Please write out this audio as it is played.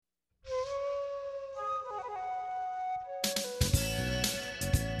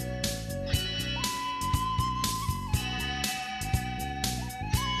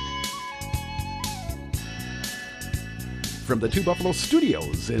from the Two Buffalo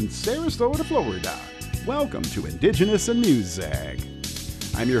Studios in Sarasota, Florida. Welcome to Indigenous in Music.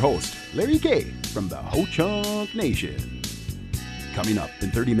 I'm your host, Larry K. from the Ho-Chunk Nation. Coming up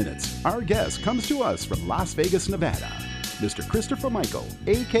in 30 minutes, our guest comes to us from Las Vegas, Nevada. Mr. Christopher Michael,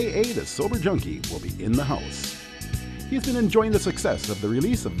 a.k.a. the Sober Junkie, will be in the house. He's been enjoying the success of the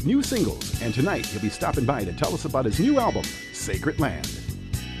release of new singles, and tonight he'll be stopping by to tell us about his new album, Sacred Land.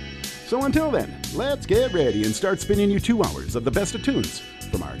 So until then, let's get ready and start spinning you 2 hours of the best of tunes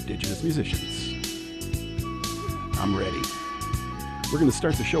from our Indigenous musicians. I'm ready. We're going to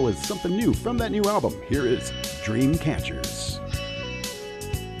start the show with something new from that new album. Here is Dream Catchers.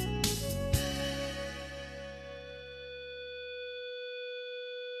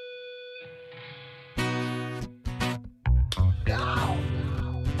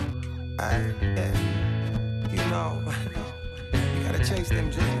 You gotta chase them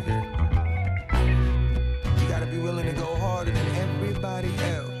dreams. You gotta be willing to go harder than everybody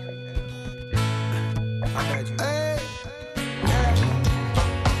else. I got you. Hey,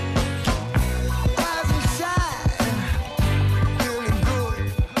 rise and shine, feeling good.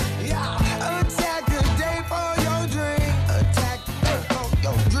 Yeah, attack the day for your dream. Attack the day for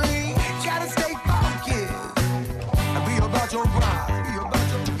your dream. Gotta stay focused and be about your pride. Be about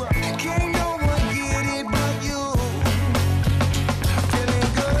your pride. Can't no one get it but you. Feeling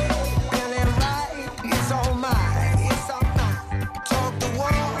good, feeling right. It's all mine. It's all mine. Talk the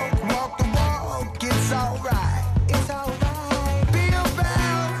walk, walk the walk. It's alright. It's alright. Be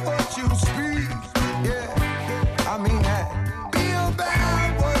about what you speak. Yeah, I mean that. Be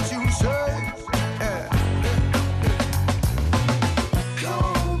about what you say. Yeah.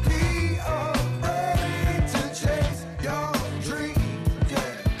 Don't be afraid to chase your dream.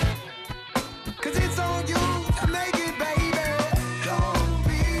 Yeah. 'Cause it's on you to make it, baby. Don't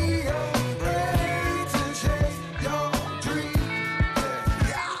be afraid to chase your dream.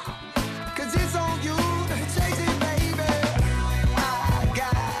 Yeah. 'Cause it's on you to chase it, baby. I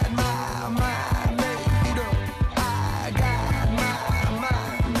got my mind made up. I got my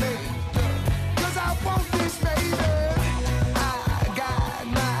mind made up. 'Cause I want this, baby. I got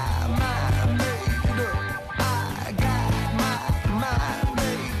my mind made up. I got my mind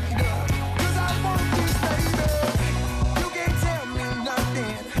made up. 'Cause I want this, baby. You can't tell me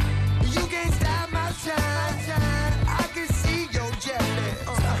nothing. You can't stop my shine. I can see your jealous.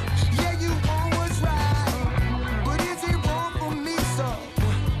 Yeah, you want what's right. But is it wrong for me, so?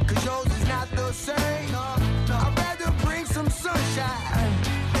 'Cause yours is not the same. I'd rather bring some sunshine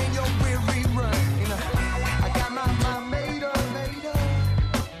than your weary rain. I got my mind made up.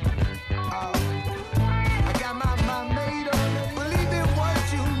 I got my mind made up. Believe in what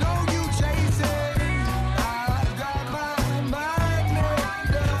you know you chasing. I got my mind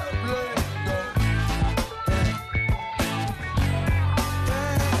made up.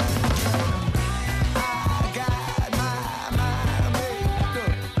 I got my mind made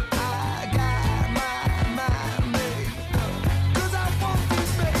up. I got my mind made up. 'Cause I want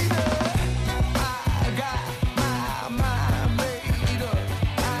this, baby. I got my mind made up.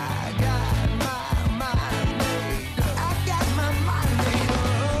 I got my mind made up. I got my mind made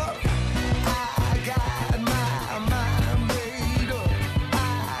up. I got my mind made up.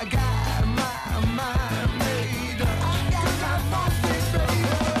 I got my mind made up. 'Cause I want this, baby.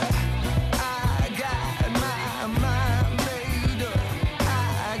 I got my mind made up.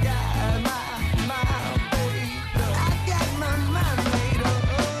 I got my mind made up. I got my mind made up.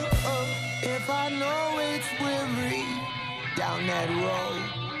 If I know it's weary down that road,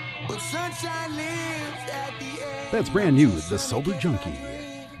 but sunshine lives at the end. That's brand new, the Sober Junkie,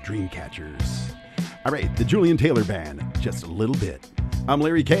 Dream Catchers. All right, the Julian Taylor Band, just a little bit. I'm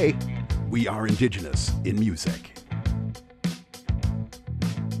Larry K. We are Indigenous in Music.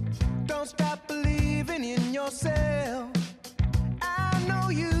 Don't stop believing in yourself. I know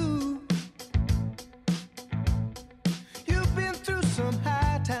you. You've been through some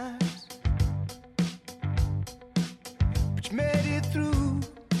high times, but you made it through.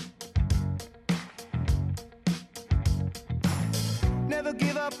 Never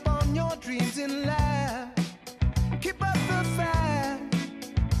give up on your dreams in life. Keep up the fight.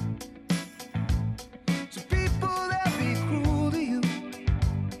 So people that be cruel to you,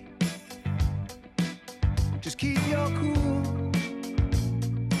 just keep your cool.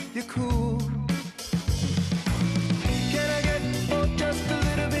 You're cool. Can I get just a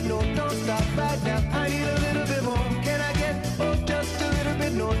little bit? No, don't stop right now. I need a little bit more. Can I get just a little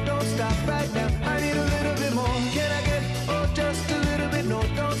bit? No, don't stop right now. I need a little bit more. Can I get just a little bit? No,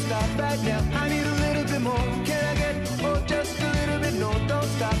 don't stop right now. I need a little bit more. Can I get just a little bit? No, don't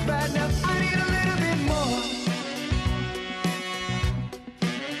stop right now. I need a little bit more.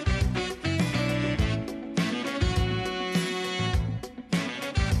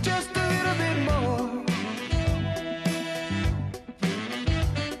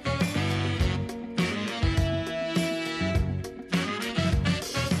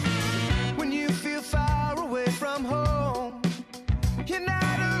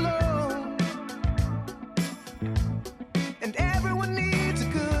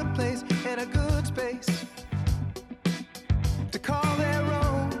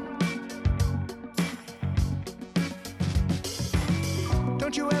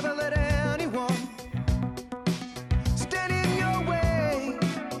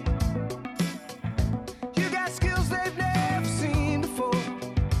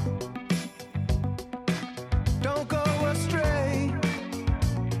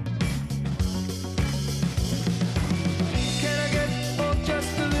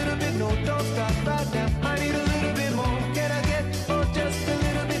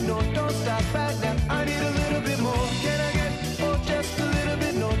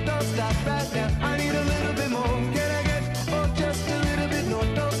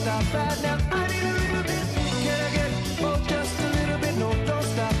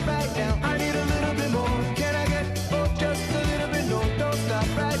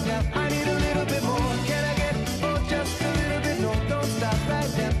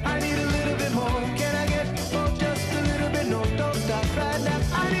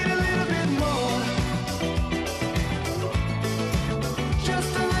 I need a little bit more.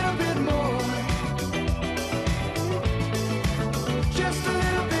 Just a little bit more. Just a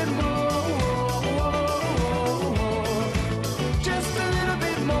little bit more. Just a little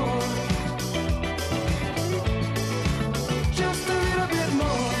bit more. Just a little bit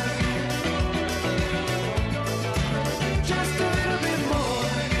more. Just a little bit more.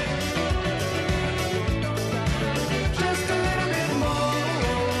 Just a little bit more.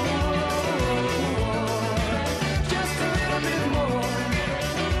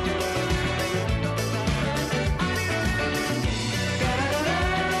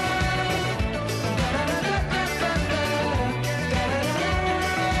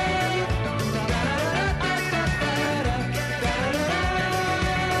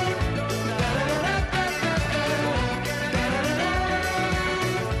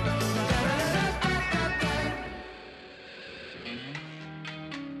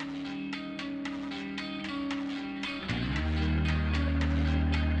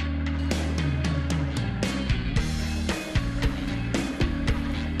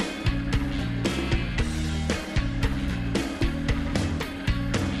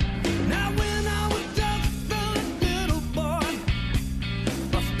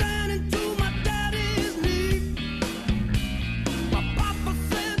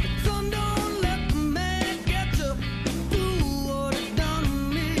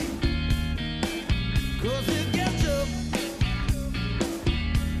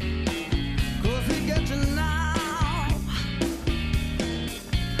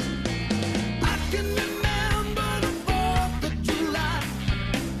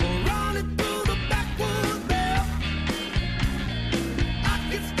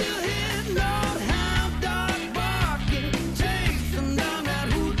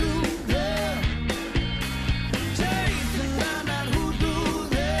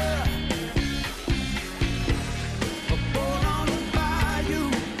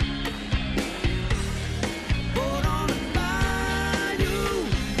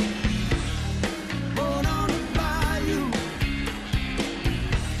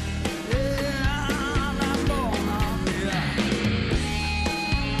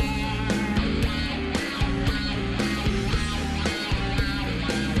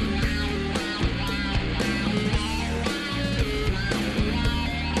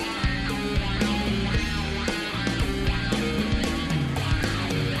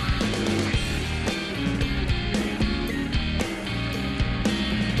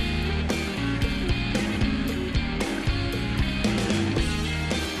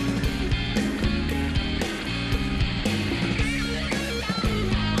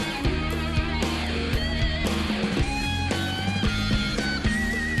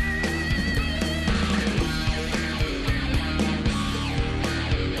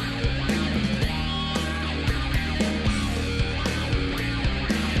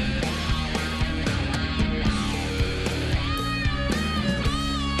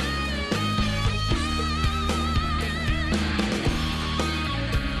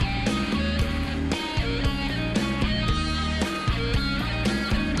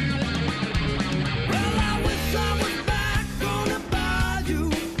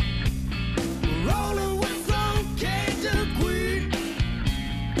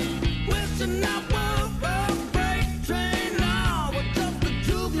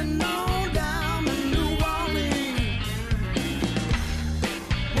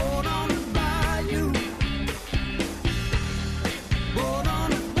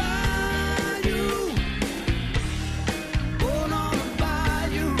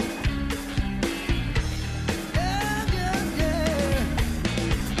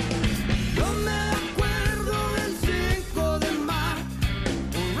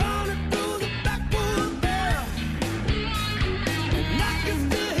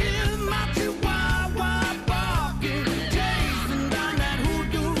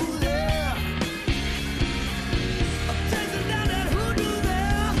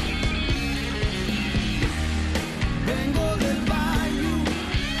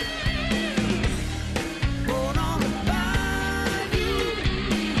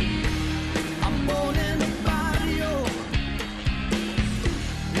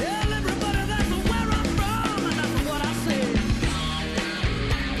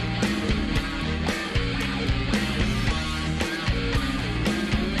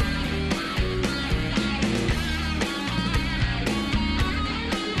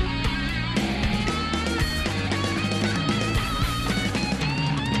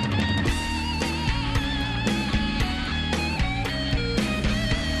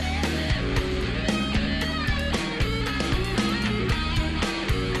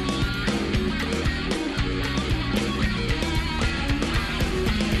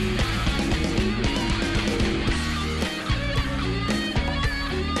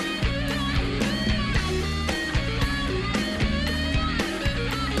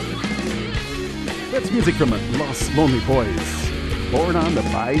 That's music from Los Lonely Boys, Born on the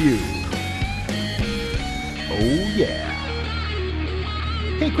Bayou. Oh yeah.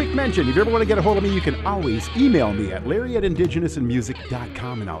 Hey, quick mention, if you ever want to get a hold of me, you can always email me at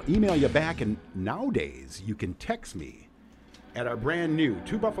larry@indigenousinmusic.com, and I'll email you back. And nowadays, you can text me at our brand new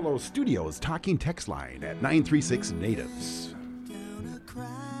Two Buffalo Studios talking text line at 936-NATIVES. Down a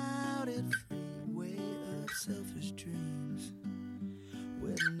crowded freeway of selfish dreams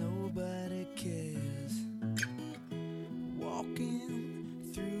where nobody cares.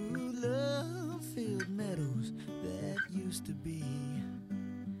 Walking through love-filled meadows that used to be.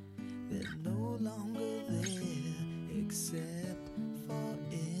 They're no longer there except for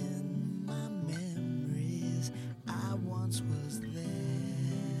in my memories. I once was there.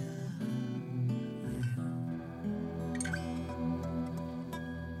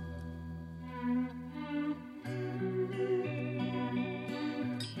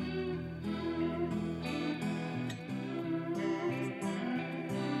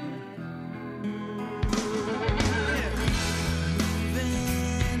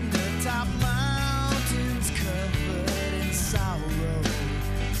 Moving the top mountains covered in sorrow.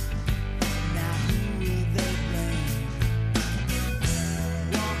 Now who will they blame?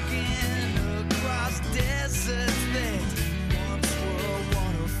 Walking across deserts that once were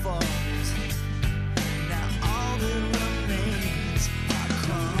waterfalls. Now all that remains are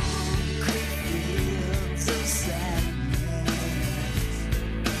concrete fields of sadness.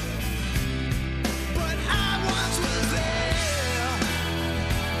 But I once was there.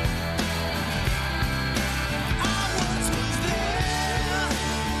 I once was there.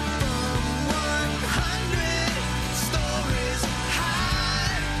 From 100 stories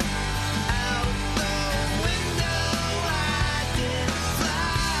high, out the window I did fly,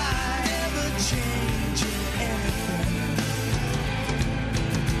 never changing anything,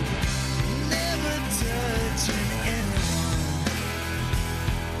 never touching anyone.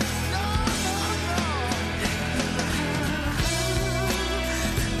 No,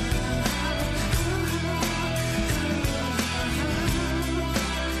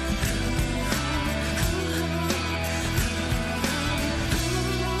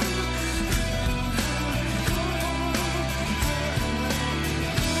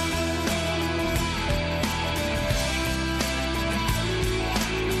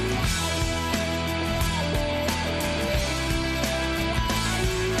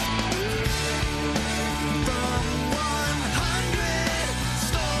 from 100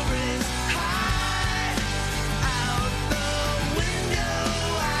 stories high, out the window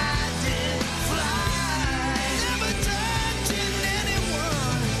I did fly, never touching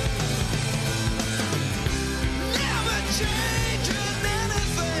anyone, never changing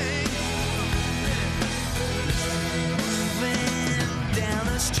anything. Moving down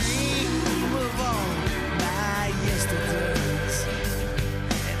a stream of all my yesterdays,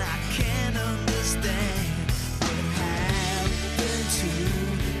 and I can't understand what happened to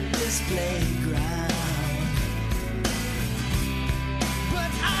this playground.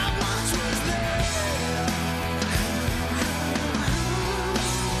 But I once was there.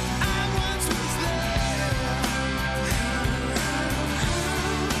 I once was there.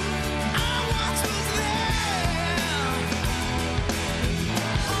 I once was there.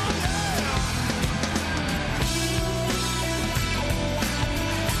 Oh yeah.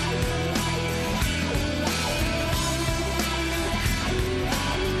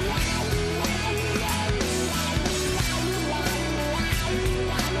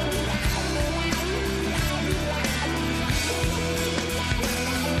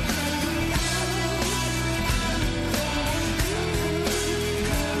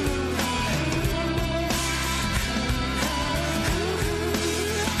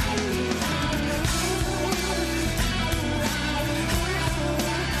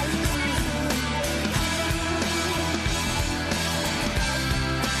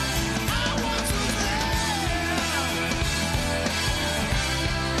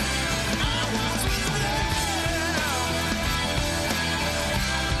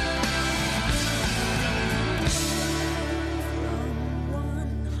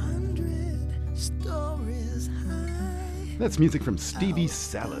 That's music from Stevie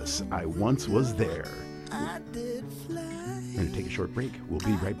Salas, I Once Was There. I did fly. We're going to take a short break. We'll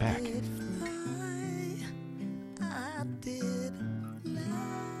be right back. I did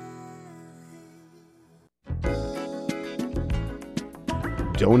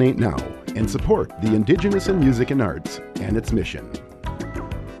Donate now and support the Indigenous in Music and Arts and its mission.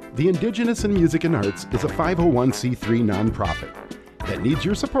 The Indigenous in Music and Arts is a 501c3 nonprofit that needs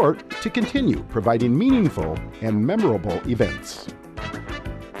your support to continue providing meaningful and memorable events.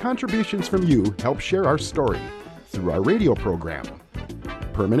 Contributions from you help share our story through our radio program,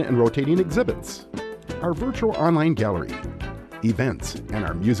 permanent and rotating exhibits, our virtual online gallery, events, and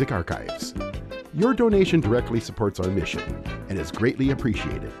our music archives. Your donation directly supports our mission and is greatly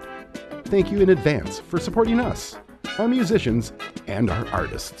appreciated. Thank you in advance for supporting us, our musicians, and our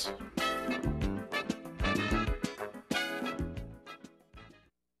artists.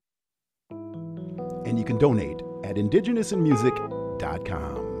 And you can donate at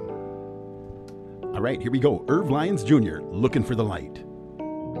indigenousinmusic.com. All right, here we go. Irv Lyons Jr., Looking for the Light.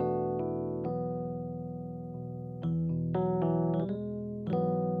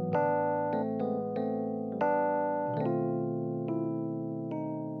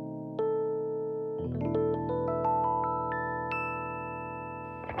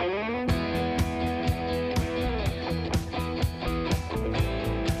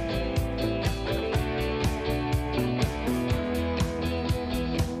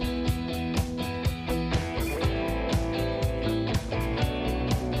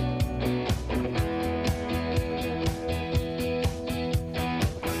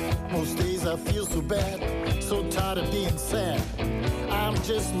 Most days I feel so bad, so tired of being sad. I'm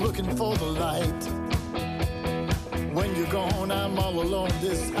just looking for the light. When you're gone, I'm all alone.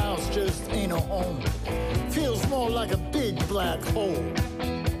 This house just ain't a home. Feels more like a big black hole.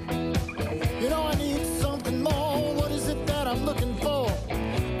 You know I need something more. What is it that I'm looking for?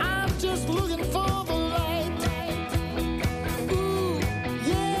 I'm just looking for the light. Ooh,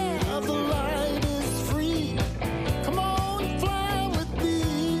 yeah, the light is free. Come on, fly with me.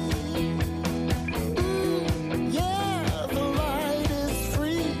 Ooh, yeah, the light is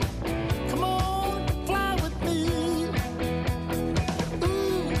free. Come on, fly with me.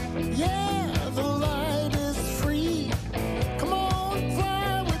 Ooh, yeah, the light is free. Come on,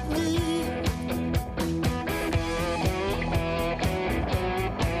 fly with me.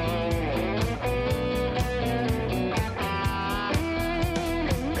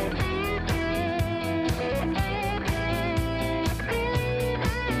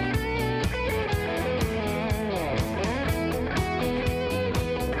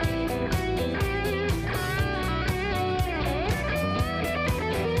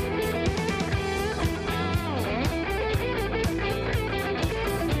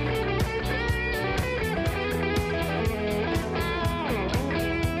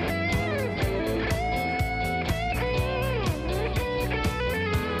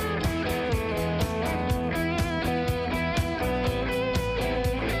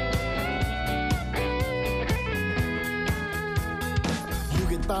 You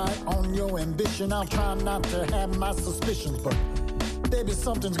get by on your ambition. I'll try not to have my suspicions, but baby,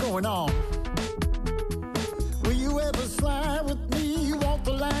 something's going on. Will you ever slide with me? Walk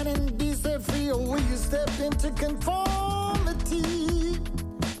the line and be set free, or will you step into conformity?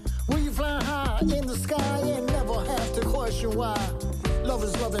 Will you fly high in the sky and never have to question why? Love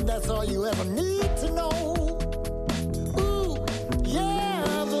is love, and that's all you ever need to know. Ooh,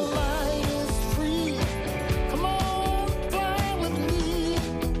 yeah, the light is free. Come on, fly with me.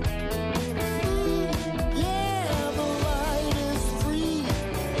 Ooh, yeah, the light is free.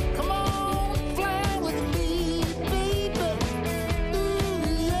 Come on, fly with me, baby. Ooh,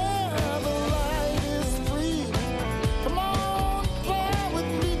 yeah, the light is free. Come on, fly with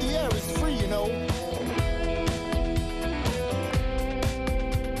me. The air is free, you know.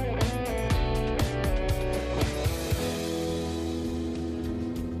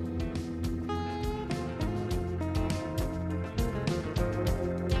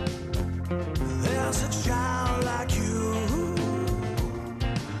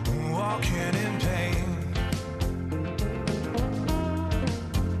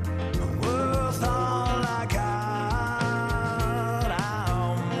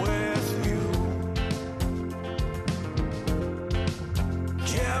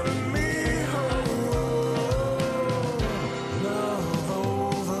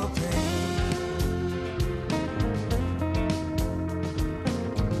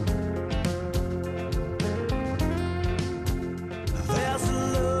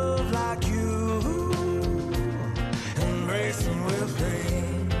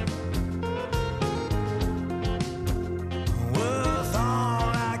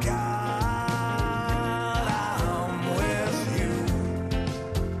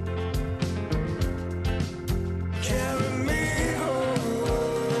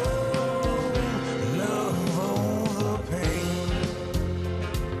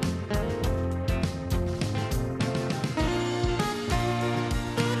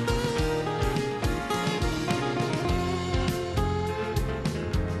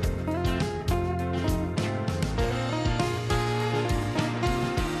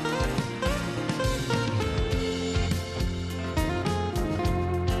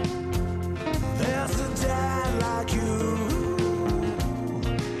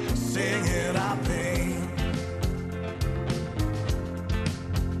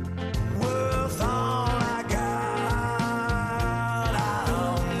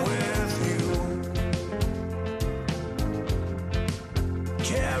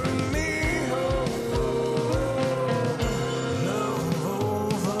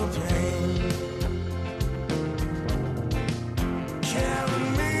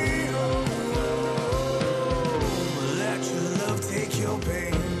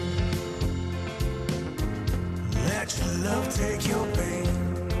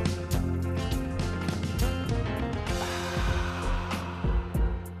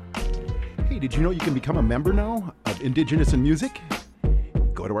 did you know you can become a member now of Indigenous in Music?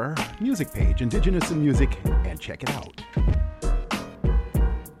 Go to our music page, Indigenous in Music, and check it out.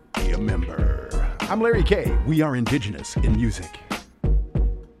 Be a member. I'm Larry K. We are Indigenous in Music.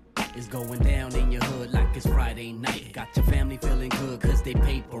 It's going down in your hood like it's Friday night. Got your family feeling good cause they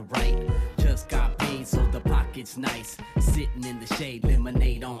paper right. Just got paid so the pocket's nice. Sitting in the shade,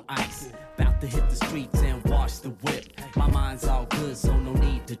 lemonade on ice. About to hit the streets and wash the whip. My mind's all good so no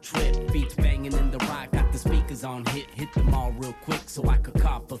need to trip. Beats banging in the rock, got the speakers on hit them all real quick so I could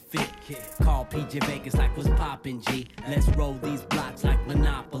cop a fit. Call PJ Vegas like what's poppin' G. Let's roll these blocks like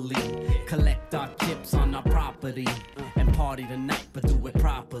Monopoly. Collect our chips on our property. And party tonight but do it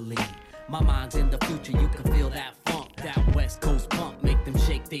properly. My mind's in the future, you can feel that funk. That West Coast pump, make them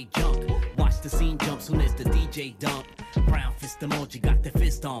shake they junk. Watch the scene jump soon as the DJ dump. Brown fist emoji, got the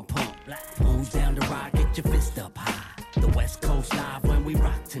fist on pump. Who's down to ride, get your fist up high. The West Coast live when we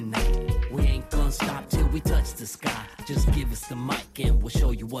rock tonight. We ain't gonna stop till we touch the sky. Just give us the mic and we'll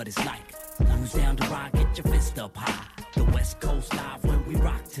show you what it's like. Who's down to ride, get your fist up high. The West Coast live when we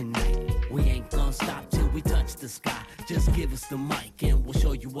rock tonight. We ain't gonna stop till we touch the sky. Just give us the mic and we'll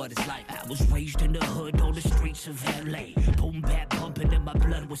show you what it's like. I was raised in the hood on the streets of LA. Boom bap bumping in my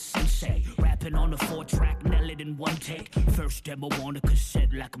blood was sensei. Rapping on a 4-track, nail it in one take. First demo on a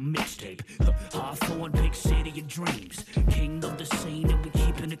cassette like a mixtape. Hawthorne, big city of dreams. King of the scene and we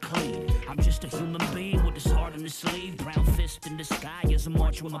keeping it clean. I'm just a human being with his heart in his sleeve. Brown fist in the sky as I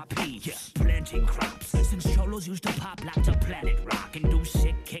march with my peas. Yeah, planting crops. Since cholos used to pop like the Planet Rock. And do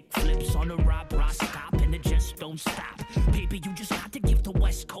sick kick flips on a rock stop. And it just don't stop. Baby, you just got to give the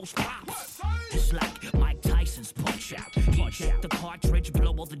West Coast props. It's like Mike Tyson's punch out. Eject the cartridge,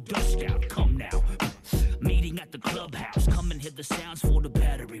 blow all the dust out. Come now. Meeting at the clubhouse. Come and hit the sounds before the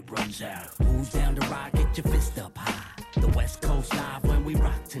battery runs out. Who's down to ride, get your fist up high. The West Coast live when we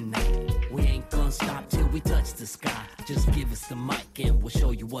rock tonight. We ain't gonna stop till we touch the sky. Just give us the mic and we'll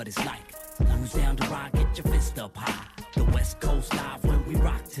show you what it's like. Who's down to ride, get your fist up high. The West Coast live when we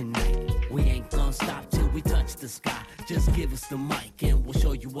rock tonight. We ain't gonna stop till we touch the sky. Just give us the mic and we'll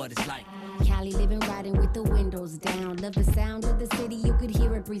show you what it's like. Cali living riding with the windows down. Love the sound of the city, you could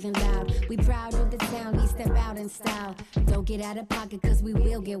hear it breathing loud. We proud of the town, we step out in style. Don't get out of pocket cause we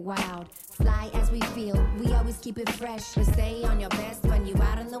will get wild. Fly as we feel, we always keep it fresh. But stay on your best when you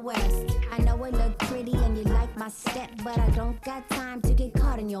out in the west. I know it look pretty and you like my step, but I don't got time to get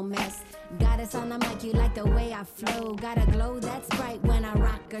caught in your mess. Got us on the mic, you like the way I flow. Got a glow that's bright when I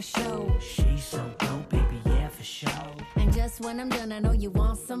rock a show. She's so dope, baby, yeah, for sure. And just when I'm done, I know you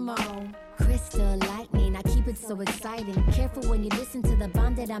want some more. Crystal lightning, I keep it so exciting. Careful when you listen to the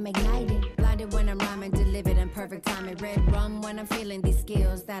bomb that I'm igniting. Blinded when I'm rhyming, delivered in perfect timing. Red rum when I'm feeling these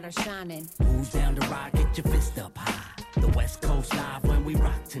skills that are shining. Who's down to ride, get your fist up high. The West Coast live when we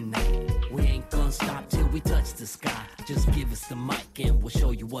rock tonight. We ain't gonna stop till we touch the sky. Just give us the mic and we'll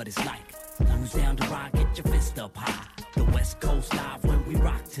show you what it's like. Who's down to ride, get your fist up high. The West Coast live when we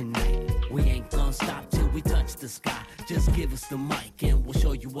rock tonight. We ain't gonna stop till we touch the sky. Just give us the mic and we'll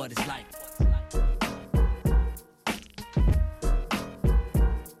show you what it's like.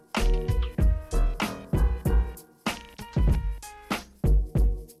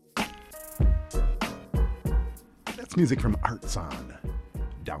 That's music from Artson.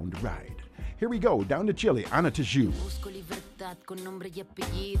 Down to Ride. Here we go, down to Chile, Ana Tijoux. Busco libertad con nombre y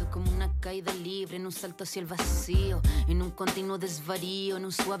apellido, como una caída libre en un salto hacia el vacío, en un continuo desvarío, en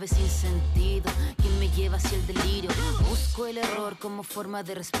un suave sinsentido que me lleva hacia el delirio. Busco el error como forma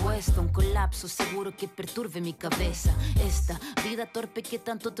de respuesta, un colapso seguro que perturbe mi cabeza. Esta vida torpe que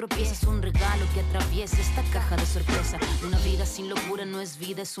tanto tropieza es un regalo que atraviesa esta caja de sorpresa. Una vida sin locura no es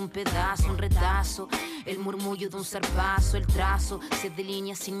vida, es un pedazo, un retazo. El murmullo de un zarpazo, el trazo se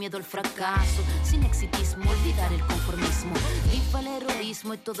delinea sin miedo al fracaso, sin exitismo, olvidar el conformismo. Viva el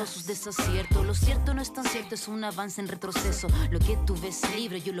heroísmo y todos sus desaciertos. Lo cierto no es tan cierto, es un avance en retroceso. Lo que tú ves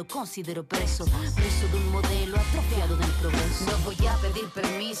libre yo lo considero preso, preso de un modelo atrofiado del progreso. No voy a pedir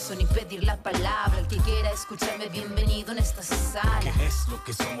permiso ni pedir la palabra. El que quiera escucharme, bienvenido en esta sala. ¿Qué es lo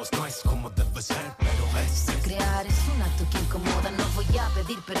que somos? No es como debe ser, pero es. Crear es un acto que incomoda. No voy a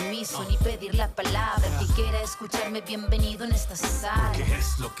pedir permiso ni pedir la palabra. El que quiera escucharme, bienvenido en esta sala. ¿Qué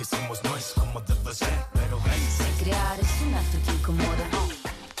es lo que somos? No es como debe ser, pero es. Crear es un acto que incomoda.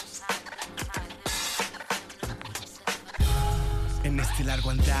 En este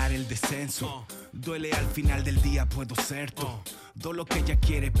largo andar el descenso duele, al final del día puedo ser tú. Do lo que ella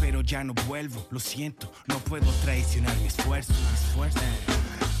quiere pero ya no vuelvo. Lo siento, no puedo traicionar mi esfuerzo.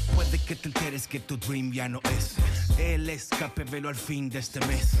 Puede que te enteres que tu dream ya no es el escape, velo al fin de este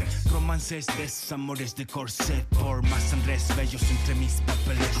mes. Romances, desamores de corset, por más Andrés bellos entre mis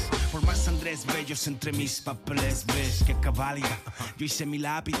papeles. Por más Andrés Bellos entre mis papeles, ves que cabalga. Yo hice mi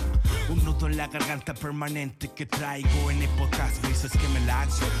lápiz, un nudo en la garganta permanente que traigo en épocas grises que me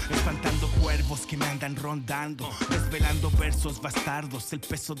lanzo, espantando cuervos que me andan rondando, desvelando versos bastardos, el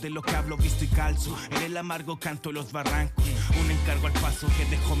peso de lo que hablo visto y calzo, en el amargo canto de los barrancos, un encargo al paso que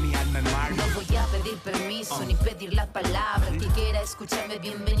dejó mi alma en mar. No voy a pedir permiso ni pedir la palabra. El que quiera escucharme,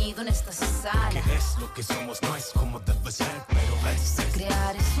 bienvenido en esta sala. ¿Qué es lo que somos? No es como debe ser, pero es.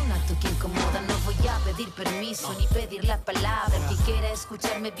 Crear es un acto que incomoda. No voy a pedir permiso ni pedir la palabra. El que quiera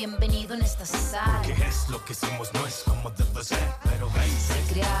escucharme, bienvenido en esta sala. ¿Qué es lo que somos? No es como debe ser, pero es.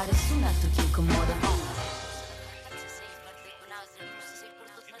 Crear es un acto que incomoda.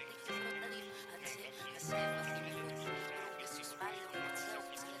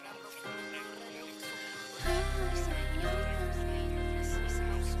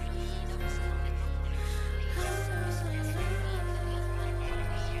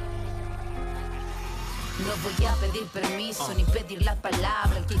 No voy a pedir permiso ni pedir la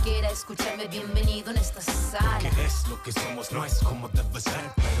palabra. El que quiera escucharme, bienvenido en esta sala. ¿Qué es lo que somos? No es como debe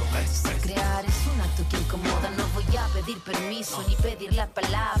ser, pero es. Crear es un acto que incomoda. No voy a pedir permiso ni pedir la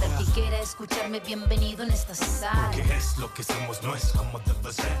palabra. El que quiera escucharme, bienvenido en esta sala. ¿Qué es lo que somos? No es como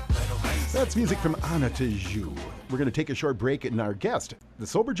debe ser, pero es. That's music from Anna Tiju. We're going to take a short break, and our guest, the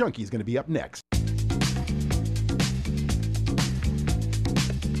Sober Junkie, is going to be up next.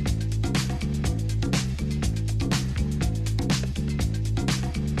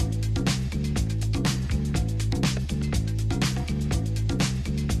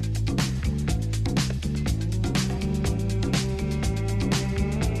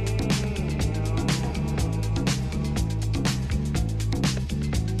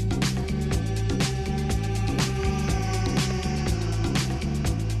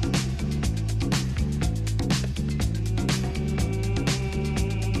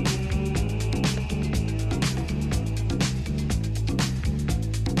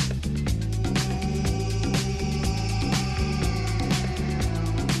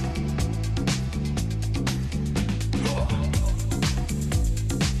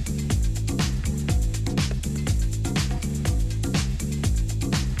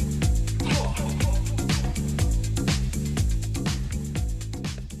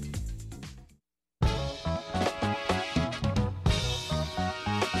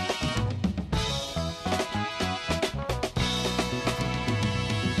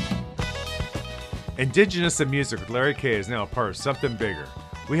 Indigenous in Music with Larry K is now a part of something bigger.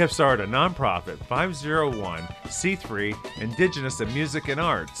 We have started a nonprofit 501c3 Indigenous in Music and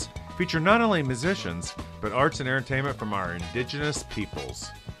Arts, featuring not only musicians, but arts and entertainment from our indigenous peoples.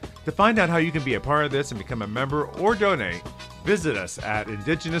 To find out how you can be a part of this and become a member or donate, visit us at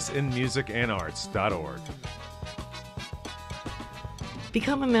indigenousinmusicandarts.org.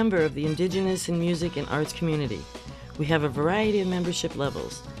 Become a member of the Indigenous in Music and Arts community. We have a variety of membership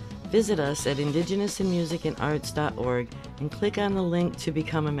levels. Visit us at indigenousinmusicandarts.org and click on the link to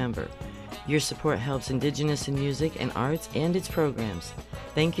become a member. Your support helps Indigenous in Music and Arts and its programs.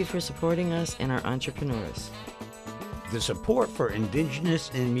 Thank you for supporting us and our entrepreneurs. The support for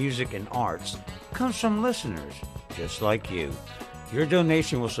Indigenous in Music and Arts comes from listeners just like you. Your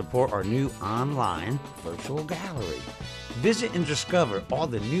donation will support our new online virtual gallery. Visit and discover all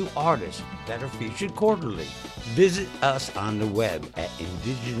the new artists that are featured quarterly. Visit us on the web at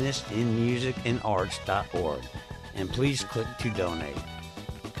indigenousinmusicandarts.org and please click to donate.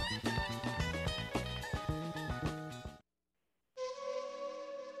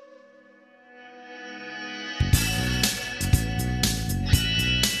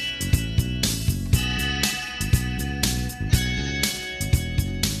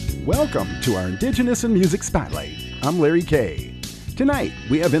 Welcome to our Indigenous in Music Spotlight. I'm Larry K. Tonight,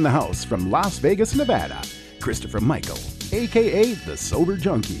 we have in the house from Las Vegas, Nevada, Christopher Michael, a.k.a. The Sober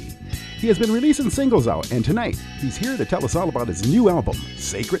Junkie. He has been releasing singles out, and tonight, he's here to tell us all about his new album,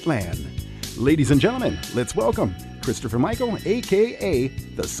 Sacred Land. Ladies and gentlemen, let's welcome Christopher Michael, a.k.a.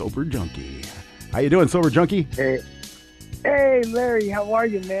 The Sober Junkie. How you doing, Sober Junkie? Hey, Larry, how are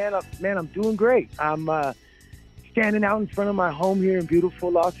you, man? I'm doing great. I'm standing out in front of my home here in beautiful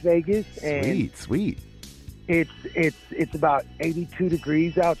Las Vegas, and Sweet. It's about 82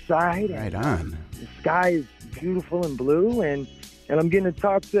 degrees outside. Right on. The sky is beautiful and blue, and I'm getting to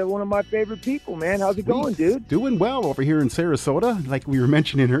talk to one of my favorite people, man. How's it going, dude? Doing well over here in Sarasota. Like we were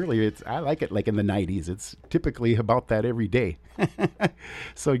mentioning earlier, I like it like in the 90s. It's typically about that every day.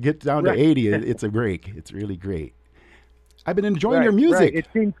 So get down to 80, it's a break. It's really great. I've been enjoying your music. Right. It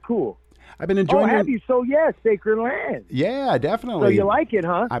seems cool. I've been enjoying have you? So, Sacred Land. Yeah, definitely. So you like it,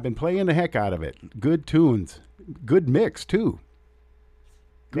 huh? I've been playing the heck out of it. Good tunes. Good mix, too.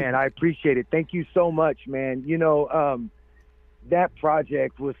 Man, I appreciate it. Thank you so much, man. You know, that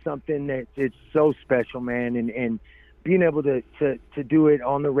project was something that it's so special, man, and being able to do it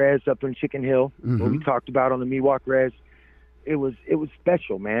on the res up in Chicken Hill, what we talked about on the Miwok res, it was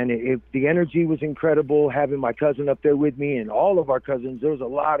special, man. The energy was incredible. Having my cousin up there with me and all of our cousins, there was a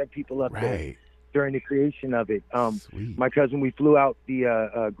lot of people up there during the creation of it. My cousin, we flew out the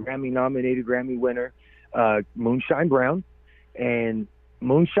Grammy-nominated Grammy winner, Moonshine Brown, and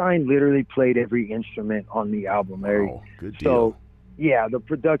Moonshine literally played every instrument on the album, Larry. Oh, good deal. So, yeah, the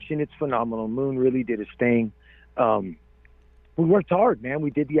production, it's phenomenal. Moon really did his thing. We worked hard, man. We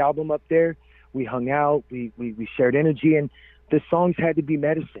did the album up there. We hung out. We shared energy, and the songs had to be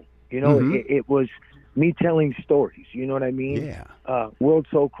medicine. You know, it was me telling stories. You know what I mean? Yeah. World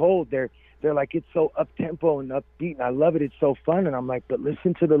So Cold, they're like, it's so up-tempo and upbeat, and I love it. It's so fun. And I'm like, but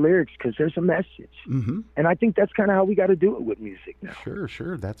listen to the lyrics because there's a message. And I think that's kind of how we got to do it with music now.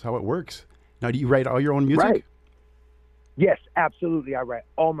 Sure. That's how it works. Now, do you write all your own music? Right. Yes, absolutely. I write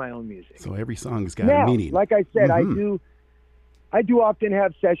all my own music. So every song's got a meaning. Like I said, I do often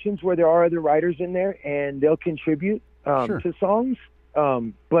have sessions where there are other writers in there, and they'll contribute to songs.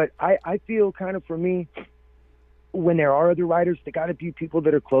 But I feel kind of, for me, when there are other writers, they got to be people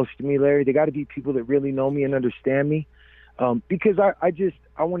that are close to me, Larry. They got to be people that really know me and understand me, because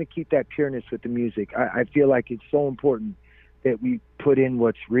I want to keep that pureness with the music. I feel like it's so important that we put in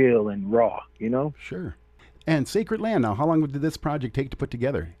what's real and raw, you know? Sure. And Sacred Land, now, how long did this project take to put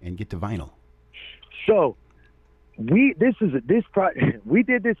together and get to vinyl? So we did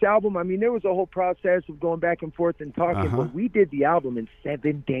this album. I mean, there was a whole process of going back and forth and talking, but we did the album in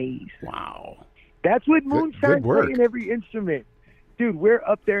 7 days. Wow. That's with Moonshine playing every instrument. Dude, we're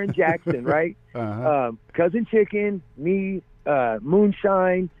up there in Jackson, right? Cousin Chicken, me,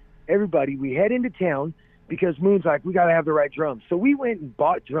 Moonshine, everybody. We head into town because Moon's like, we got to have the right drums. So we went and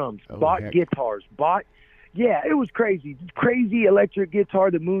bought drums, guitars, it was crazy. Crazy electric guitar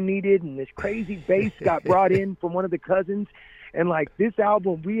that Moon needed, and this crazy bass got brought in from one of the cousins. And like this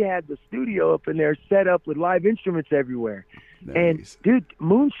album, we had the studio up in there set up with live instruments everywhere. Nice. And dude,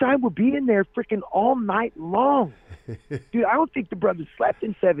 Moonshine would be in there freaking all night long. Dude, I don't think the brothers slept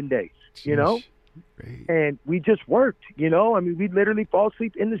in 7 days, you know? Great. And we just worked, you know? I mean, we'd literally fall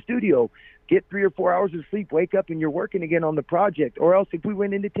asleep in the studio, get 3 or 4 hours of sleep, wake up, and you're working again on the project. Or else if we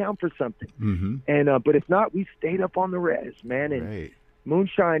went into town for something. And but if not, we stayed up on the res, man. And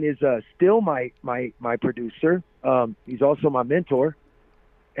Moonshine is still my producer. He's also my mentor.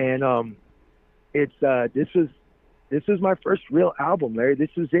 And this was my first real album, Larry.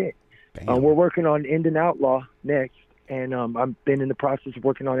 This was it. We're working on End and Outlaw next, and I've been in the process of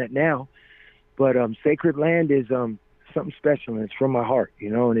working on it now. But Sacred Land is something special, and it's from my heart, you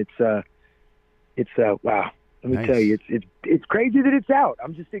know. And it's wow. Let me tell you, it's crazy that it's out.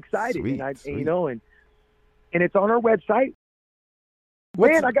 I'm just excited, and you know, and it's on our website.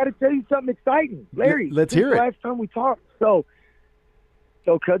 Man, I got to tell you something exciting, Larry. Let's hear it. Last time we talked, so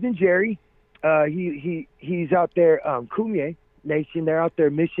cousin Jerry. He's out there, Kumye Nation. They're out there,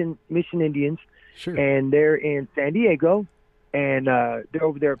 Mission Indians, and they're in San Diego, and they're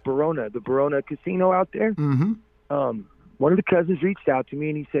over there at Barona, the Barona Casino out there. One of the cousins reached out to me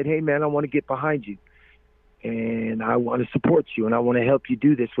and he said, "Hey man, I want to get behind you, and I want to support you, and I want to help you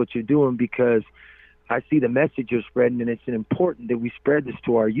do this, what you're doing, because I see the message you're spreading, and it's important that we spread this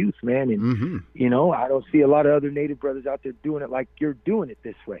to our youth, man. And you know, I don't see a lot of other Native brothers out there doing it like you're doing it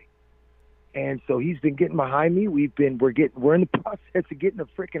this way." And so he's been getting behind me. We're in the process of getting a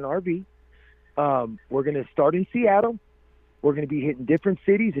freaking RV. We're going to start in Seattle. We're going to be hitting different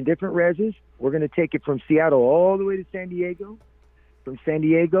cities and different reses. We're going to take it from Seattle all the way to San Diego, from San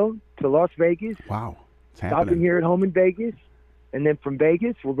Diego to Las Vegas. Wow. Stopping here at home in Vegas. And then from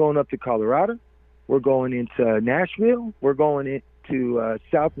Vegas, we're going up to Colorado. We're going into Nashville. We're going into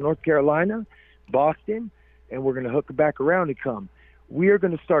South North Carolina, Boston, and we're going to hook it back around and come. We are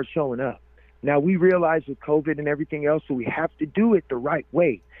going to start showing up. Now, we realize with COVID and everything else, so we have to do it the right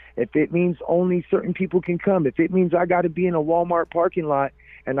way. If it means only certain people can come, if it means I got to be in a Walmart parking lot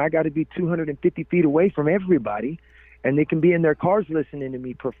and I got to be 250 feet away from everybody and they can be in their cars listening to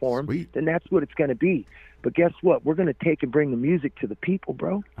me perform, then that's what it's going to be. But guess what? We're going to take and bring the music to the people,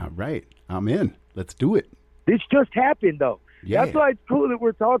 bro. All right. I'm in. Let's do it. This just happened, though. Yeah. That's why it's cool that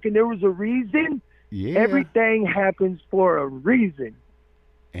we're talking. There was a reason. Yeah. Everything happens for a reason.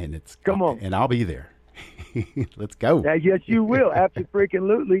 And come on, and I'll be there. Let's go. Yes, you will.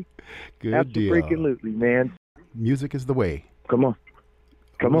 Absolutely. Good Absolutely, man. Music is the way. Come on.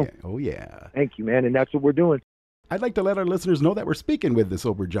 Oh yeah. Thank you, man. And that's what we're doing. I'd like to let our listeners know that we're speaking with the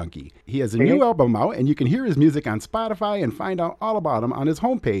Sober Junkie. He has a new album out, and you can hear his music on Spotify and find out all about him on his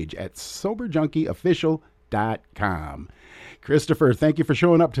homepage at SoberJunkieOfficial.com. Christopher, thank you for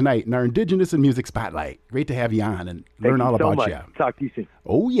showing up tonight in our Indigenous and Music Spotlight. Great to have you on and learn all about you. Talk to you soon.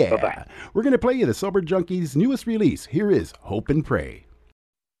 Oh, yeah. Bye-bye. We're going to play you the Sober Junkie's newest release. Here is Hope and Pray.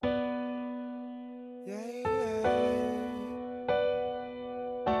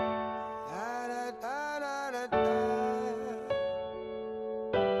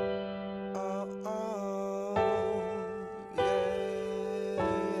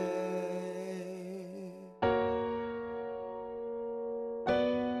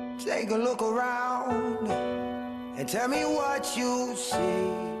 Take a look around and tell me what you see.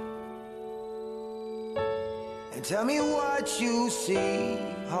 And tell me what you see.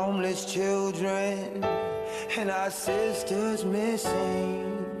 Homeless children and our sisters missing.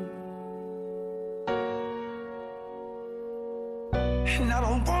 And I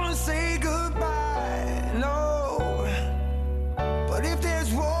don't wanna say goodbye, no. But if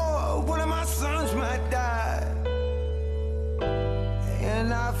there's war, one of my sons might die.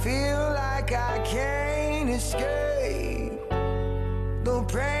 And I feel like I can't escape the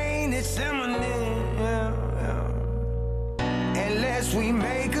pain that's imminent, unless we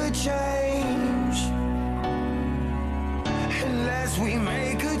make a change. Unless we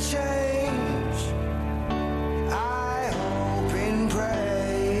make a change, I hope and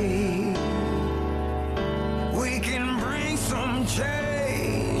pray we can bring some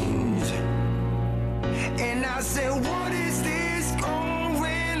change. And I said, what is this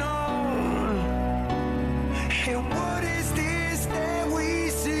going on? And what is this that we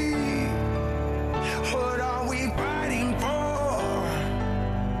see? What are we fighting for?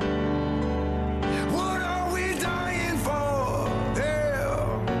 What are we dying for?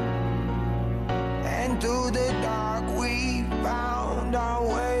 Yeah. And through the dark we found our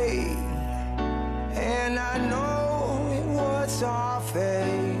way. And I know it was our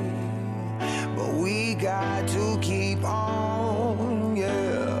fate, but we got to keep on,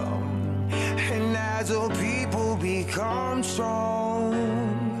 yeah. And as a people become strong,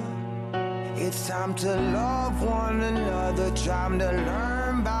 it's time to love one another, time to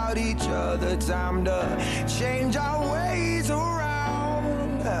learn about each other, time to change our ways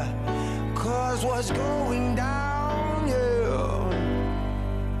around. Cause what's going down, yeah,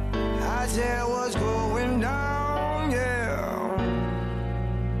 I said what's going down, yeah.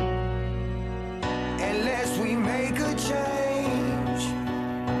 Unless we make a change,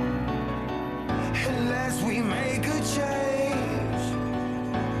 unless we make a change,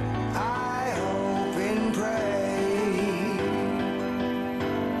 I hope and pray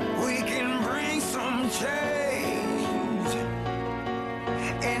we can bring some change.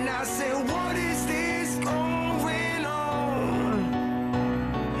 And I said, what is this going on?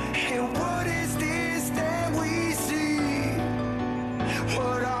 And what is this that we see?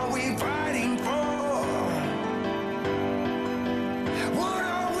 What are we fighting for? What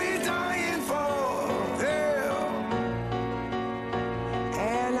are we dying for? Yeah.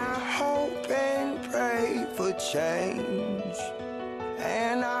 And I hope and pray for change.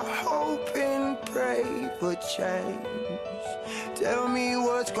 And I hope and pray for change. Tell me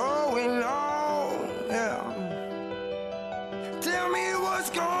what's going on. Yeah. Tell me what's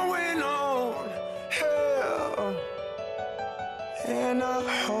going on. Yeah. And I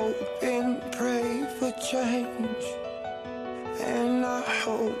hope and pray for change. And I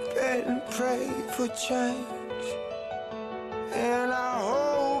hope and pray for change. And I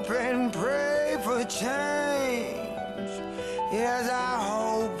hope and pray for change. Yes, I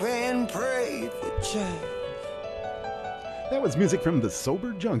hope and pray for change. That was music from the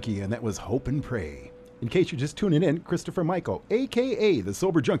Sober Junkie, and that was Hope and Pray. In case you're just tuning in, Christopher Michael, a.k.a. the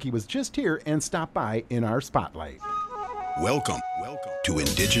Sober Junkie, was just here and stopped by in our spotlight. Welcome to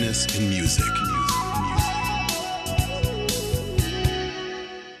Indigenous in Music.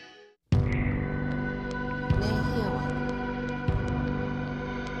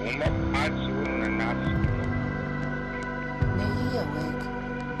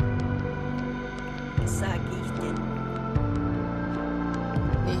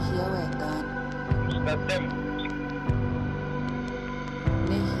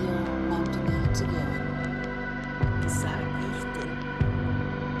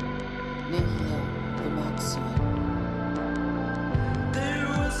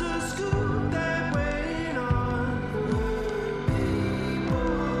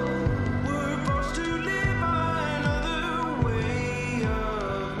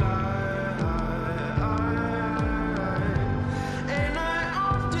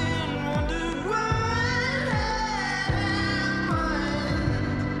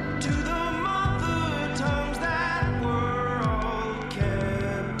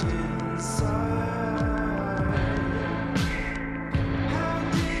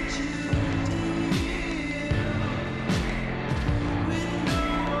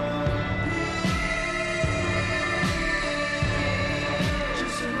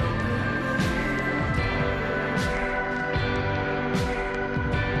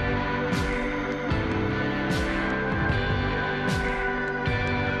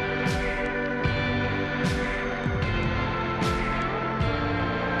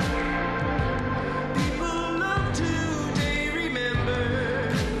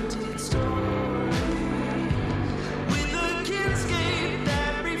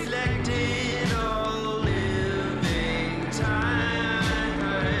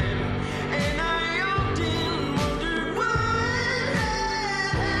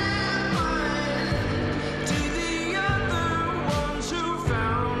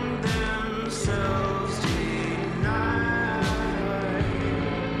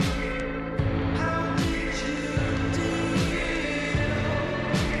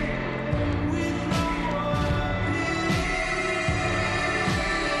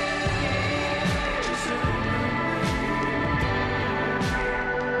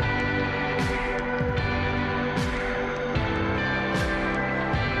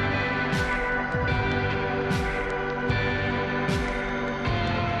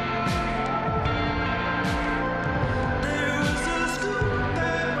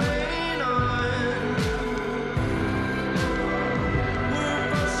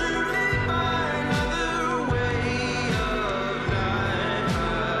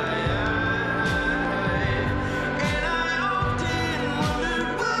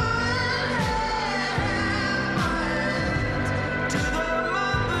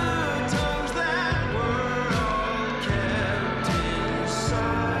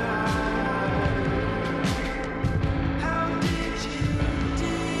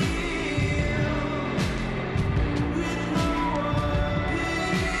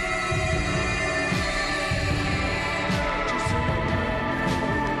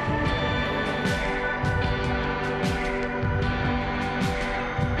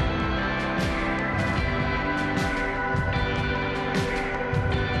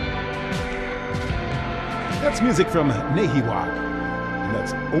 That's music from Nahiwak, and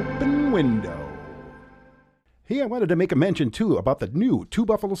that's Open Window. Hey, I wanted to make a mention, too, about the new Two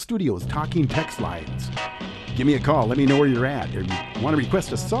Buffalo Studios talking text lines. Give me a call. Let me know where you're at. Or you want to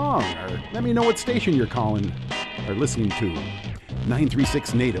request a song, or let me know what station you're calling or listening to.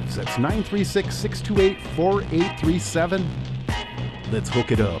 936 Natives. That's 936-628-4837. Let's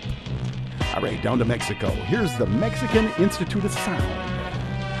hook it up. All right, down to Mexico. Here's the Mexican Institute of Sound.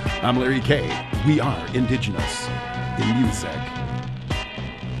 I'm Larry K. We are Indigenous in Music.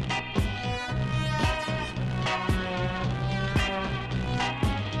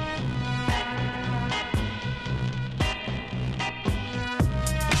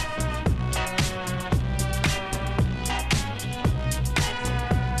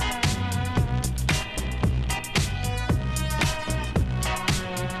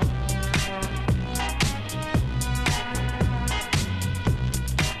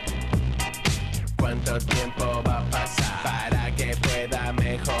 ¿Cuánto tiempo va a pasar para que pueda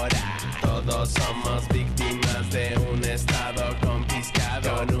mejorar? Todos somos víctimas de un estado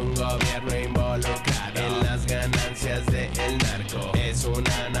confiscado, con un gobierno involucrado en las ganancias del narco. Es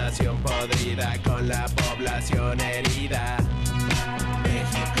una nación podrida con la población herida.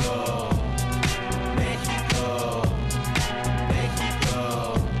 México, México,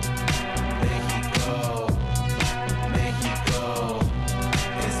 México, México, México,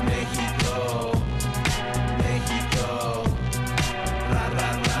 es México. México, ra,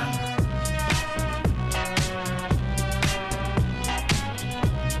 ra, ra.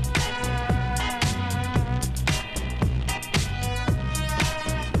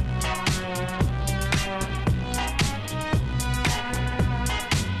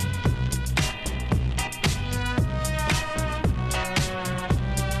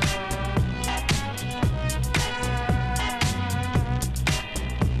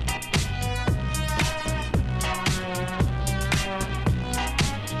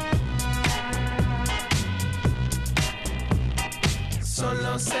 Son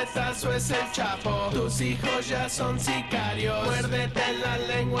los Zetas o es el Chapo, tus hijos ya son sicarios. Muérdete la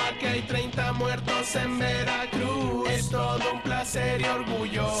lengua que hay 30 muertos en Veracruz. Es todo un placer y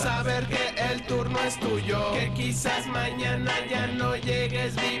orgullo saber que el turno es tuyo, que quizás mañana ya no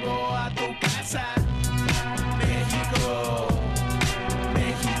llegues vivo a tu casa. México,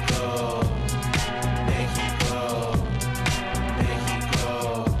 México, México,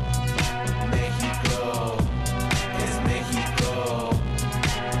 México, México, es México.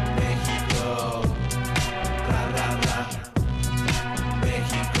 México, ra, ra, ra.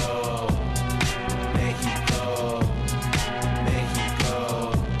 México, México, México,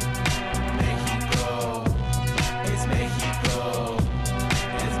 México, es México,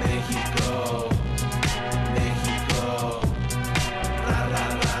 México, ra, ra,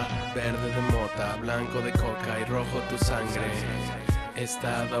 ra. Verde de mota, blanco de coca y rojo tu sangre.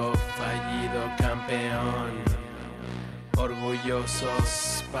 Estado fallido, campeón.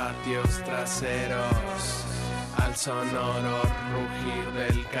 Orgullosos patios traseros, al sonoro rugir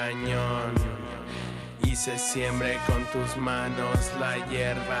del cañón, y se siembre con tus manos la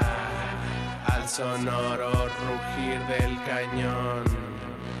hierba, al sonoro rugir del cañón,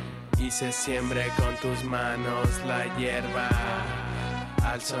 y se siembre con tus manos la hierba,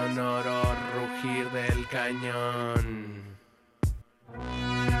 al sonoro rugir del cañón.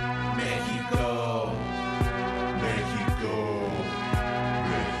 México, México,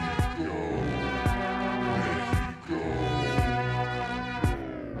 México, México,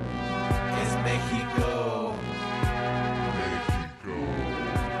 es México, México.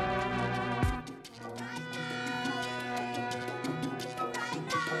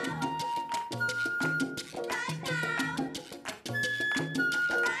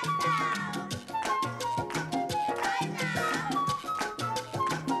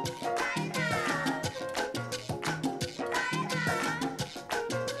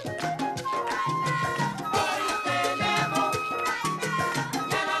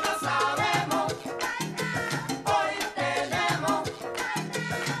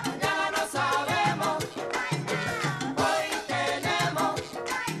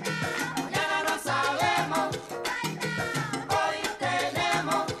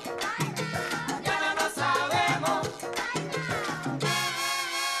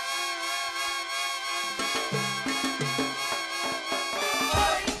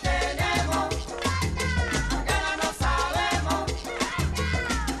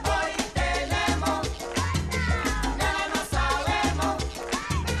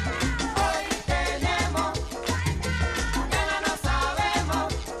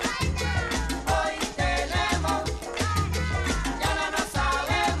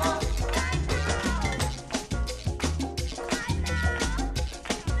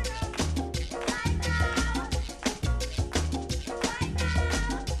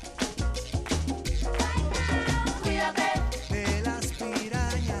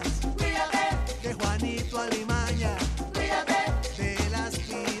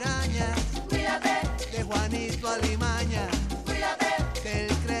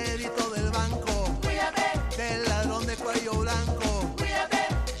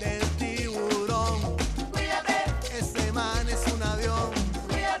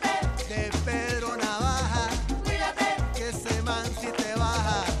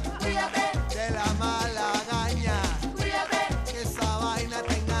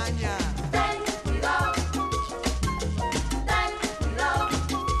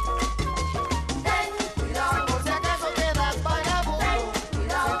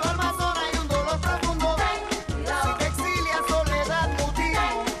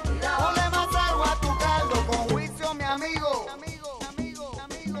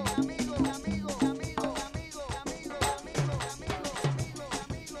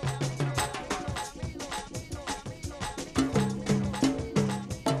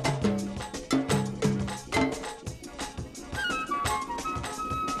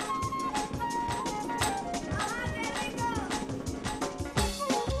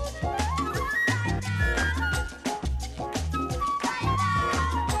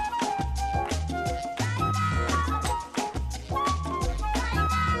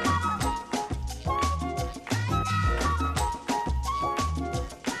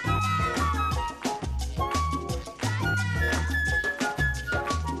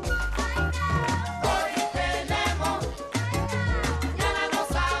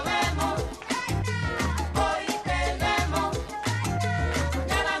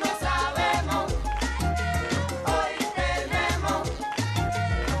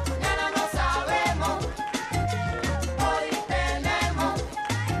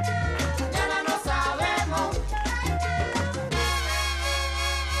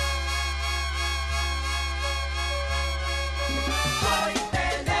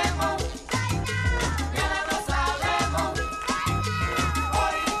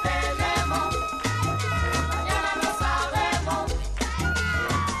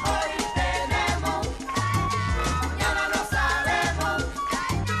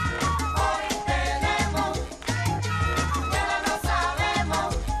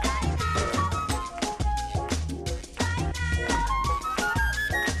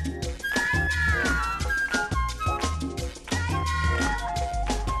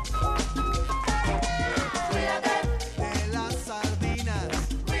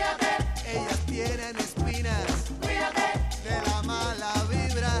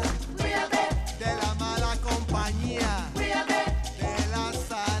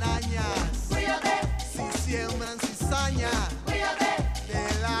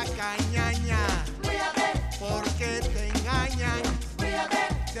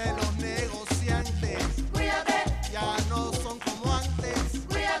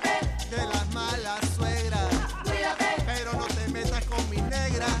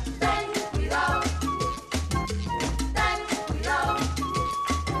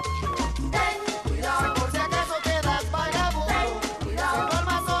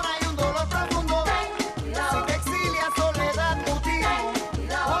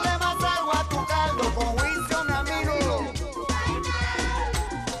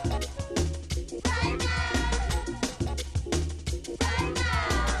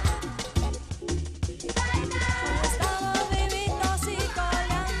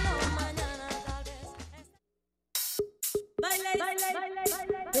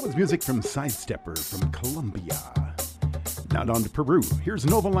 That was music from Sidestepper from Colombia. Now down to Peru. Here's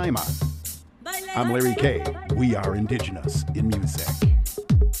Nova Lima. I'm Larry K. We are indigenous in music.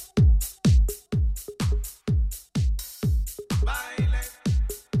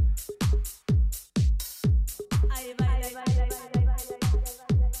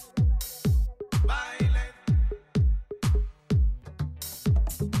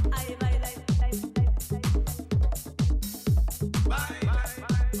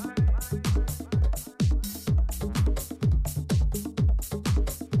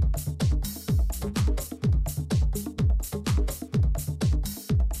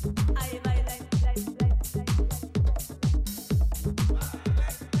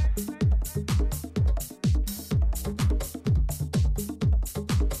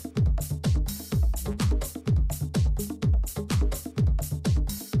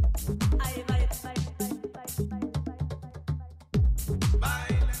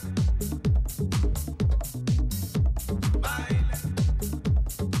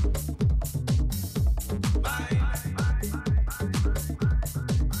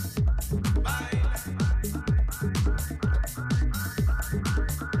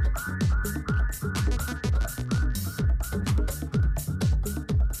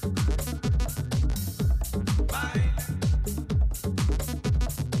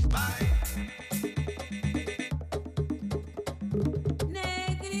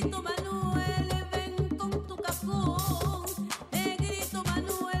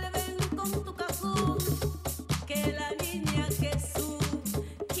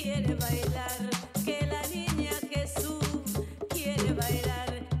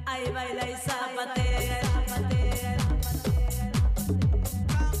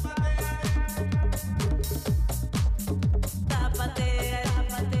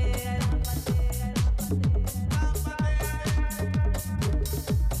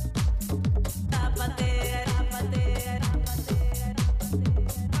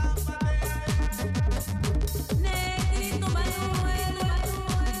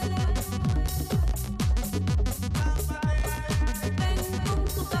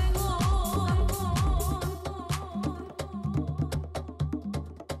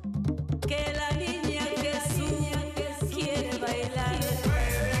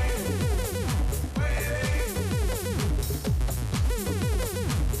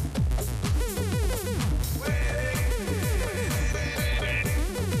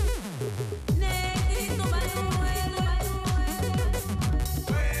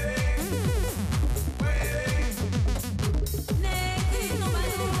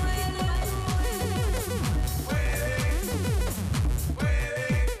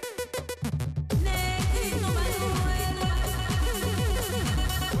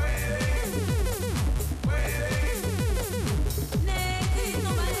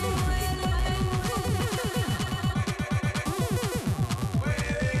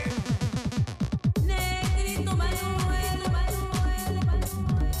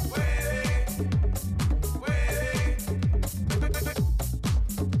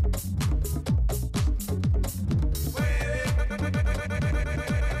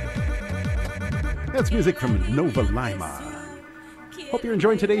 That's music from Nova Lima. Hope you're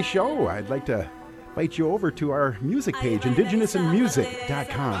enjoying today's show. I'd like to invite you over to our music page,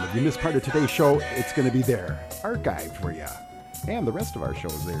 indigenousinmusic.com. If you missed part of today's show, it's going to be there, archived for you. And the rest of our show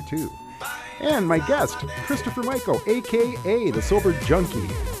is there too. And my guest, Christopher Michael, a.k.a. The Sober Junkie.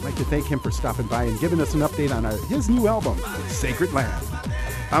 I'd like to thank him for stopping by and giving us an update on his new album, Sacred Land.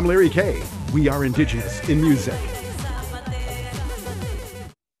 I'm Larry K. We are indigenous in music.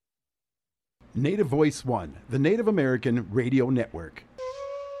 Native Voice One, the Native American Radio Network.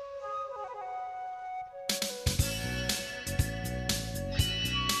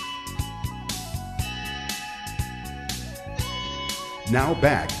 Now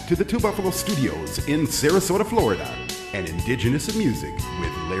back to the Two Buffalo Studios in Sarasota, Florida, and Indigenous in Music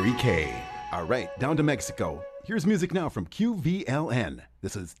with Larry K. All right, down to Mexico. Here's music now from QVLN.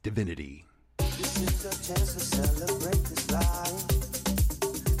 This is Divinity. This is a chance to celebrate this life,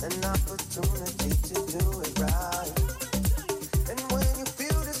 an opportunity to do it right. And when you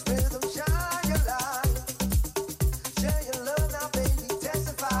feel this rhythm, shine your light, share your love now, baby,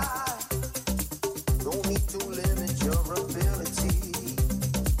 testify. No need to limit your ability,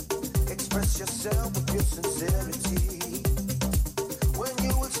 express yourself with your sincerity. When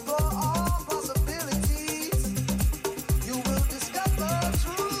you explore all possibilities, you will discover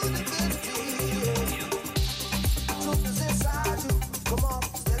true divinity. Truth is inside you. Come on,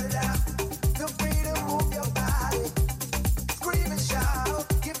 let it out. Feel free to move your body.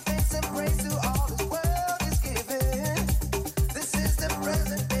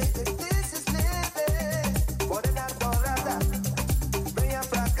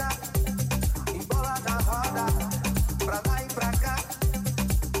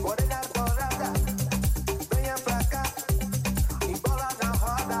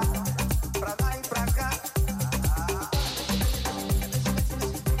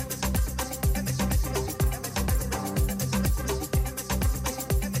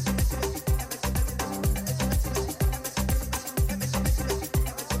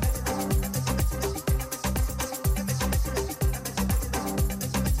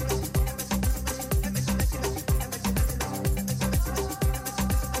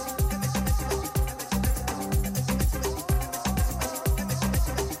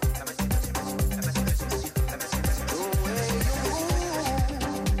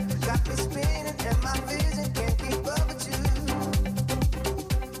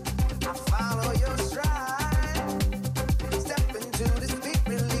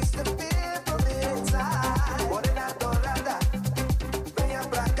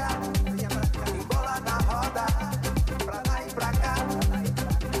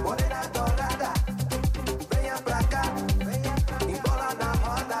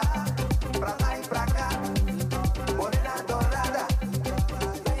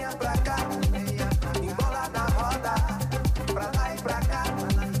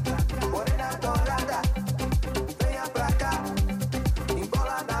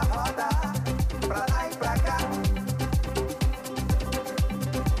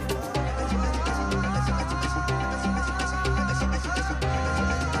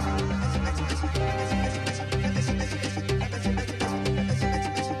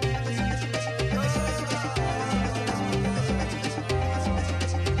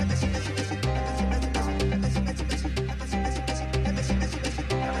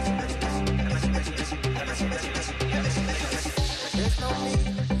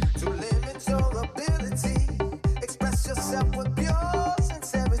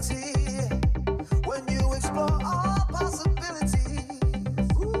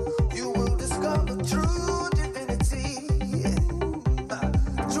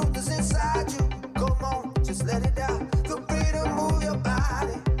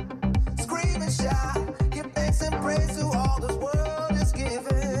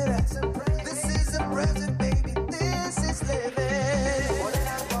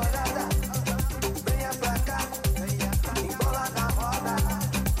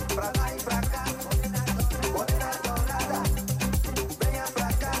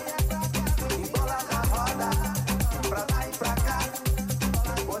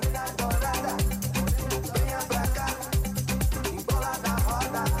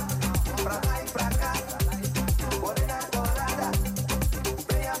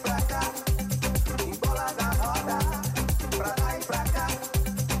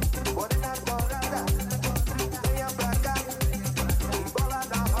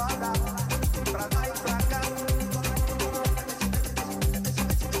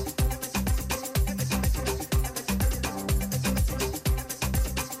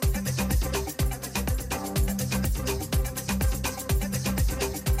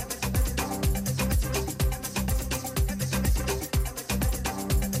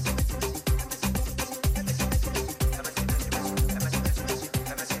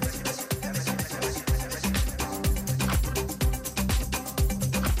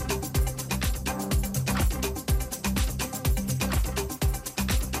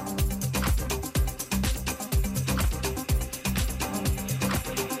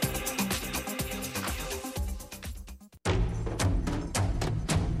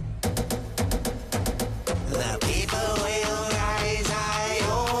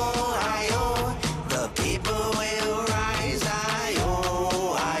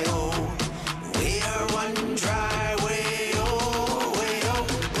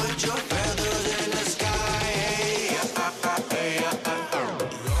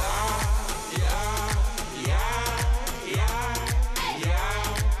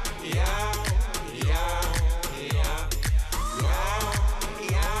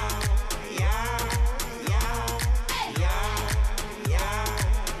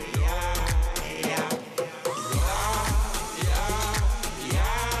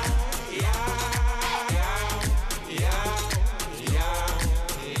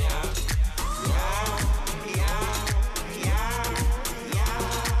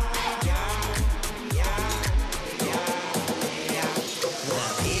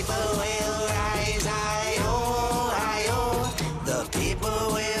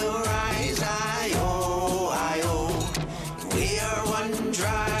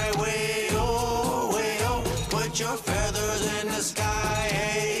 your feathers in the sky.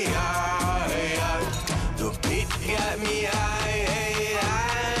 Hey, hey, hey. The beat got me high. Hey,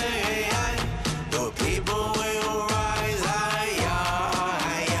 hey, hey. The people will rise. Hey,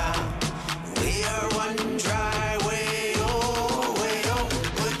 hey. We are one tribe. Way, oh,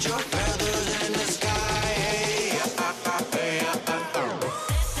 put your feathers in the sky. Hey, hey, hey.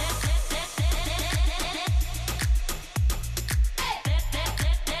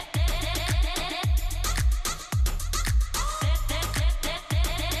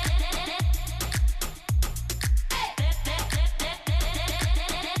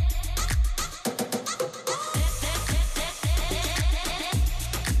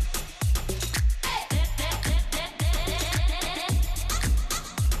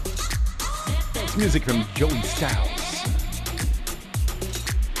 That's music from Joey Styles.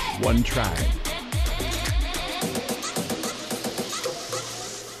 One Tribe.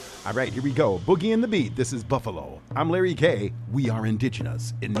 All right, here we go. Boogie and the Beat. This is Buffalo. I'm Larry K. We are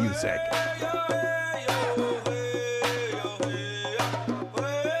indigenous in music.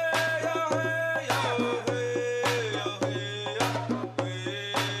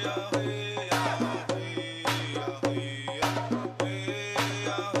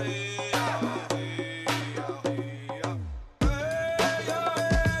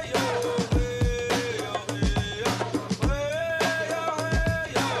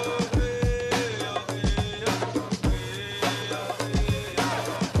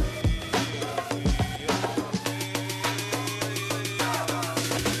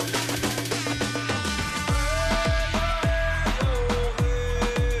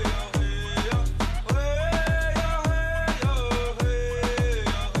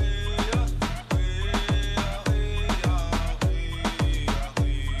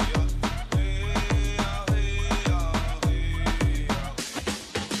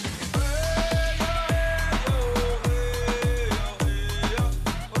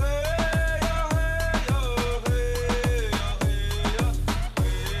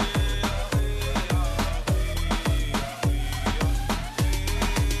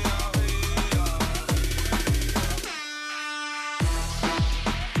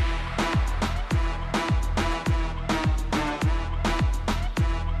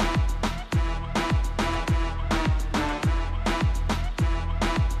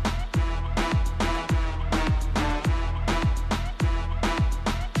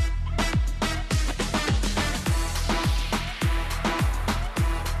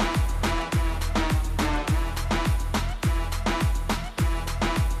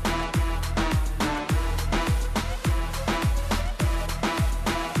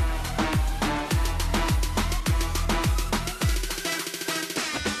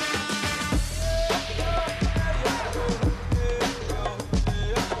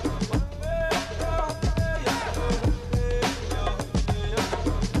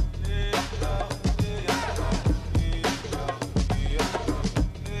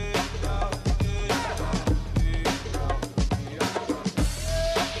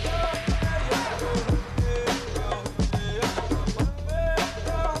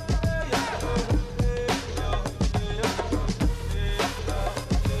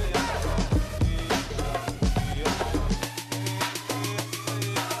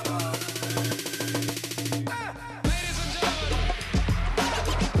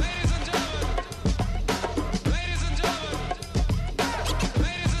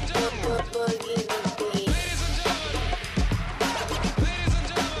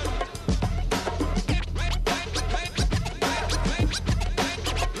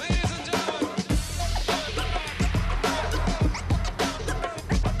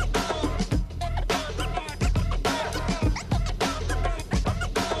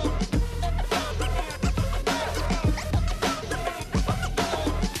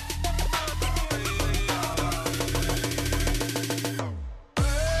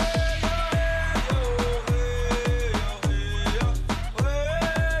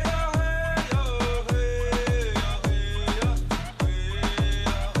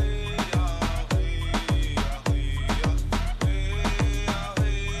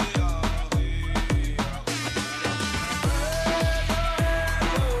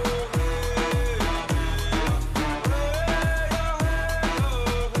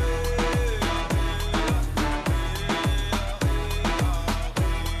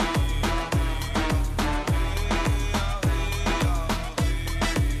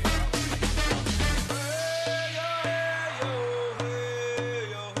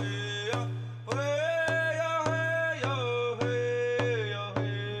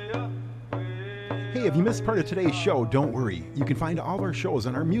 if you missed part of today's show, don't worry. You can find all our shows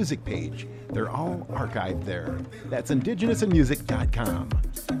on our music page. They're all archived there. That's indigenousinmusic.com.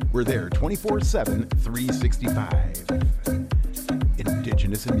 We're there 24/7, 365.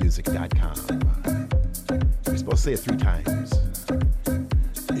 indigenousinmusic.com. You're supposed to say it 3 times.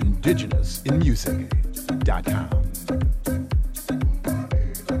 indigenousinmusic.com.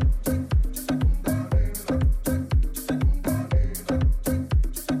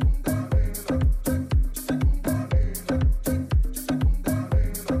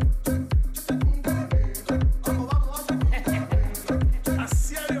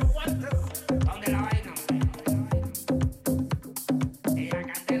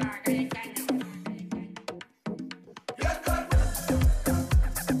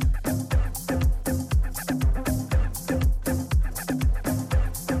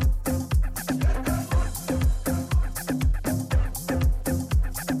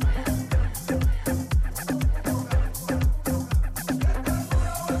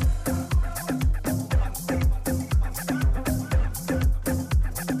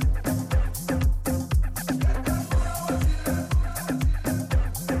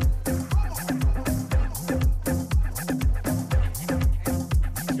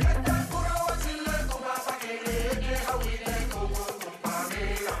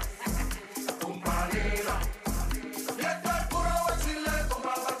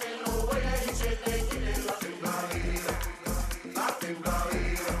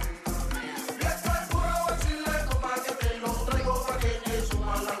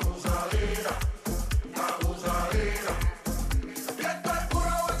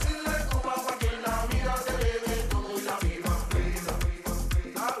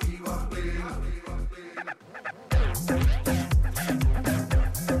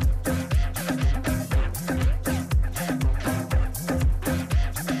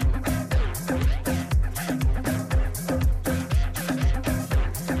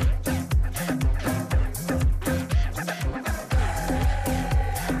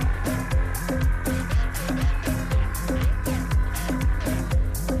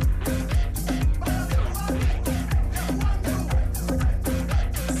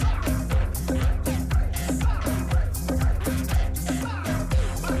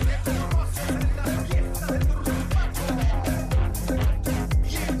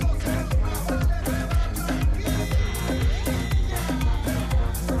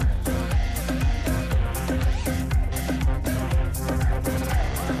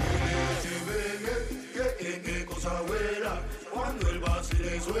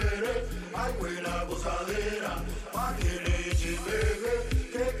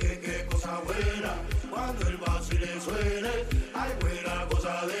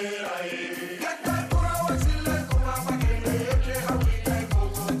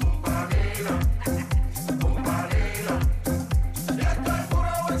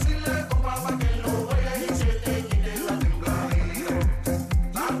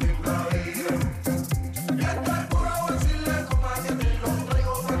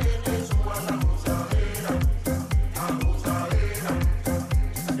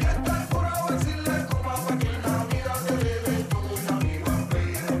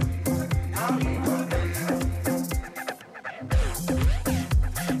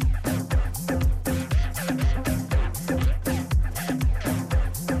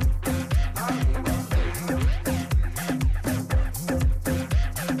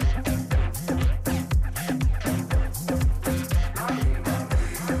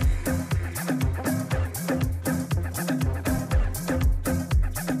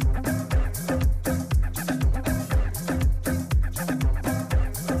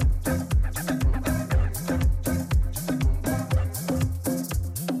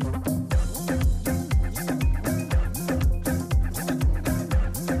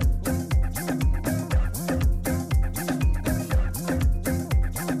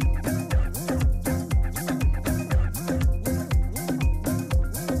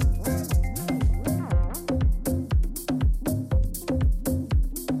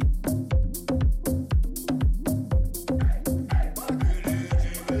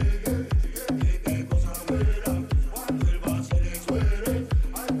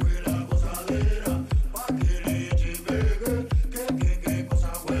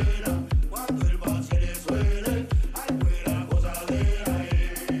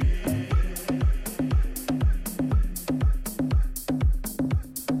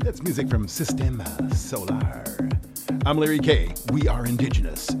 Music from Sistema Solar. I'm Larry K. We are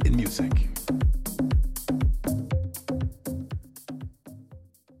Indigenous in Music.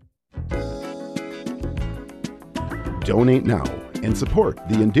 Donate now and support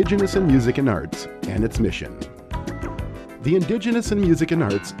the Indigenous in Music and Arts and its mission. The Indigenous in Music and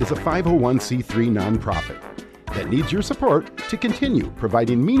Arts is a 501c3 nonprofit that needs your support to continue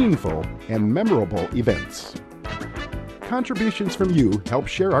providing meaningful and memorable events. Contributions from you help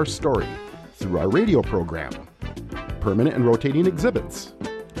share our story through our radio program, permanent and rotating exhibits,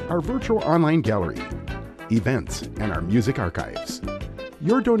 our virtual online gallery, events, and our music archives.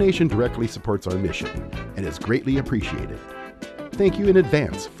 Your donation directly supports our mission and is greatly appreciated. Thank you in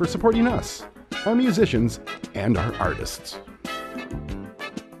advance for supporting us, our musicians, and our artists.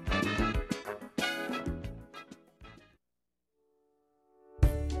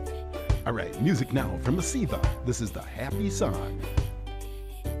 All right, music now from Masiva. This is the Happy Song.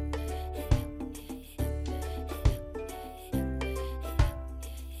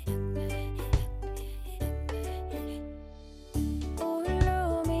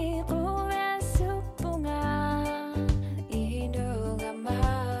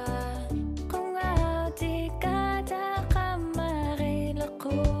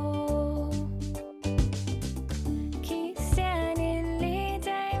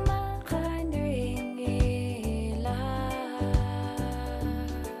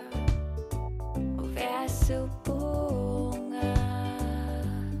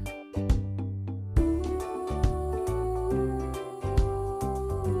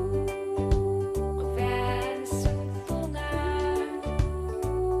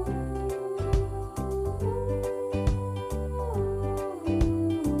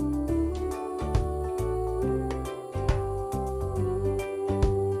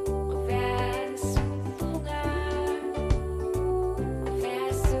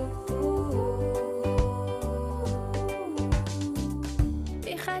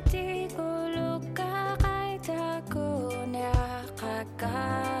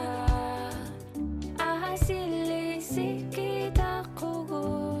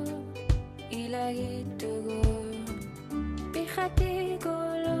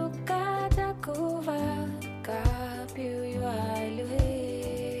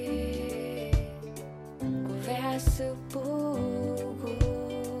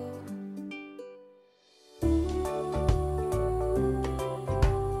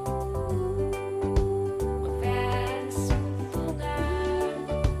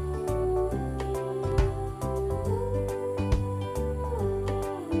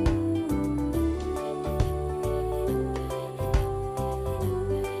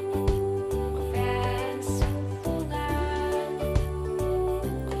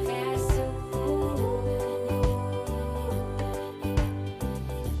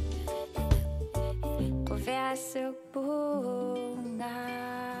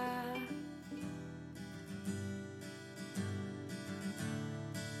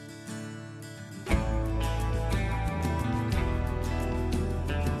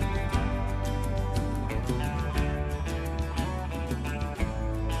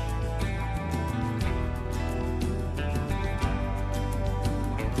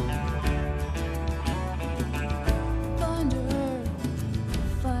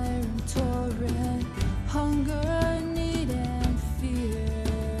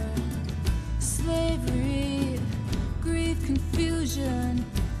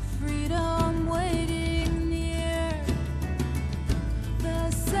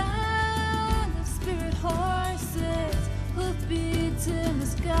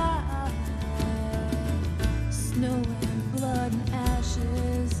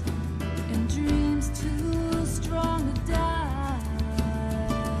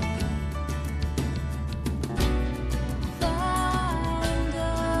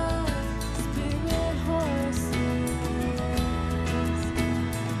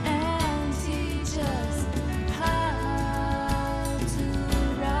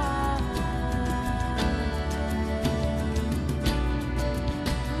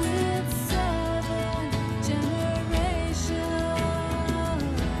 With 7 generations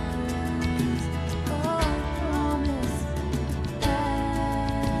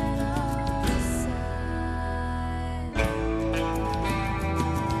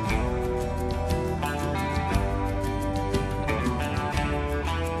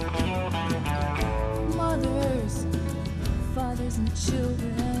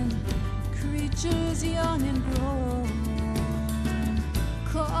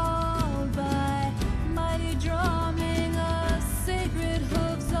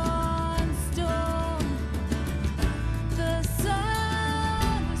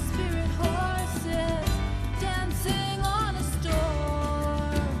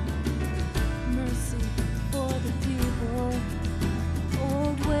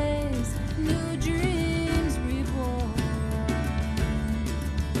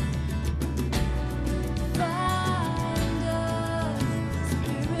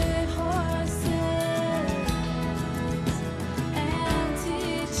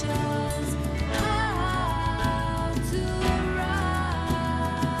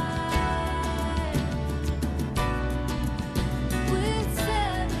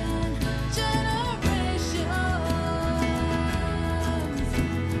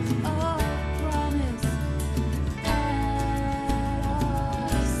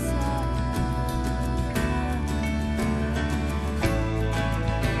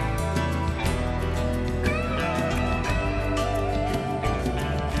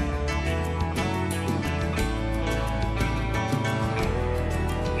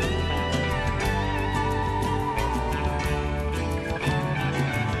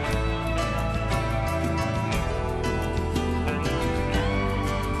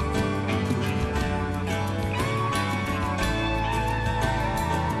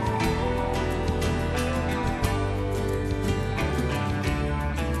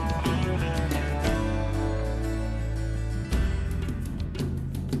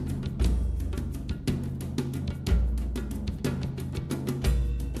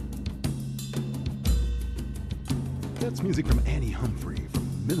That's music from Annie Humphrey from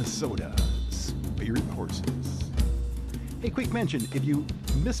Minnesota. Spirit Horses. Hey, quick mention, if you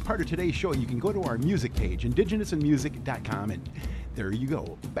missed part of today's show, you can go to our music page, indigenousinmusic.com, and there you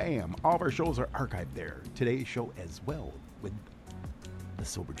go. Bam! All of our shows are archived there. Today's show as well with The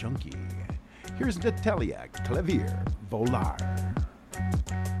Sober Junkie. Here's Natalia Clavier, Volar.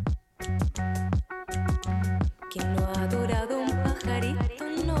 Quien no ha adorado un pajarito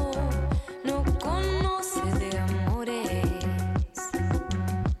no conoce de amores.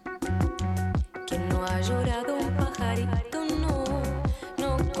 Quien no ha llorado un pajarito no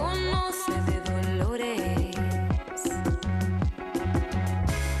conoce de dolores.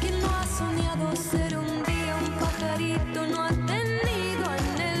 Quien no ha soñado ser un día un pajarito no ha tenido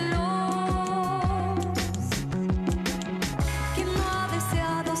anhelos. Quien no ha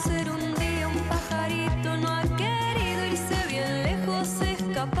deseado ser un día un pajarito no ha querido irse bien lejos,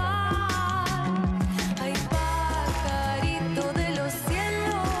 escapar. Ay, pajarito de los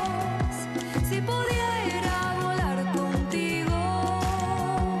cielos, si pudiera volar contigo.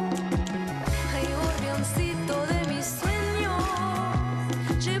 Ay, gorrioncito de mis sueños,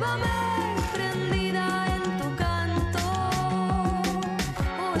 llévame prendida en tu canto.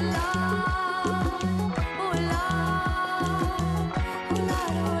 Hola, hola,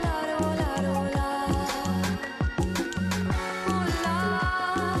 volar, volar, volar, volar.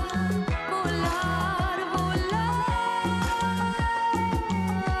 Volar, volar,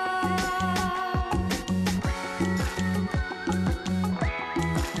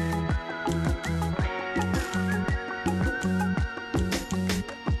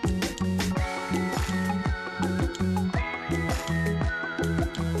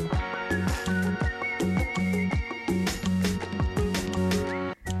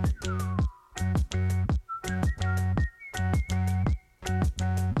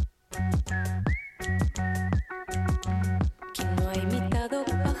 Quien no ha imitado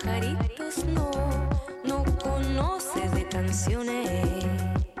pajaritos no conoce de canciones.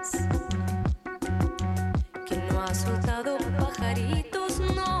 Quien no ha soltado pajaritos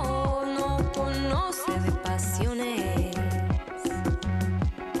no conoce de pasiones.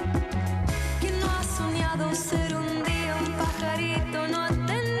 Quien no ha soñado ser un día un pajarito no ha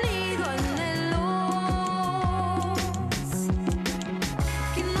tenido anhelos.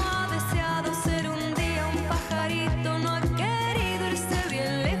 Quien no ha deseado ser un día un pajarito no ha querido irse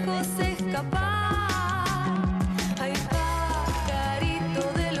bien lejos, escapar. Ay, pajarito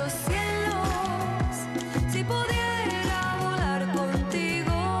de los cielos, si pudiera volar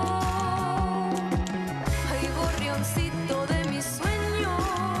contigo. Ay, gorrioncito de mis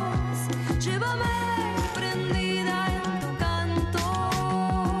sueños, llévame prendida en tu canto.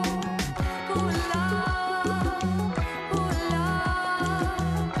 Volar, volar,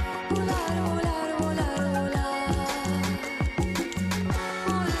 volar, volar, volar, volar.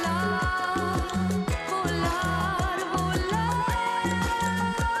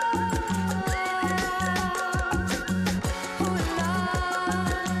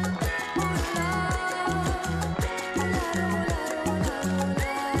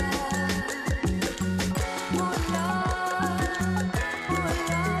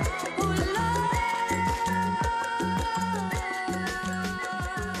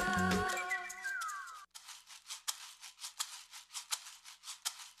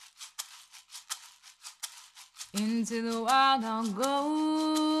 Into the wild I'll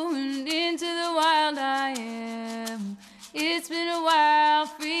go, and into the wild I am. It's been a while,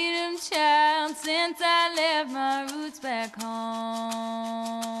 freedom child, since I left my roots back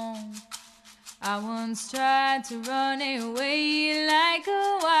home. I once tried to run away like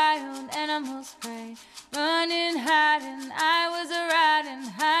a wild animal's prey, running, hiding, I was riding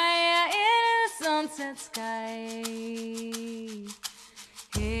higher in the sunset sky.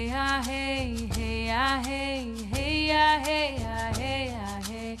 Hey, ah, hey, hey, ah, hey, hey, ah, hey, ah, hey, ah,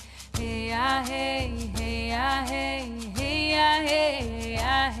 hey, hey, ah, hey, hey, ah, hey, hey, ah, hey,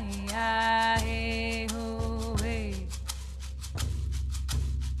 ah, hey, ah, hey, oh, hey.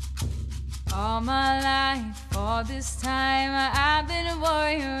 All my life, all this time, I've been a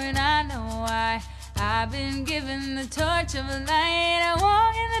warrior and I know why. I've been given the torch of light. I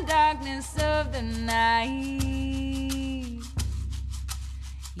walk in the darkness of the night.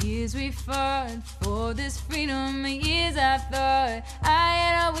 Years we fought for this freedom, years I thought I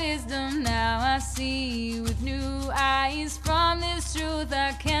had our wisdom. Now I see with new eyes. From this truth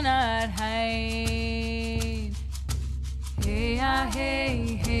I cannot hide. Hey, ah,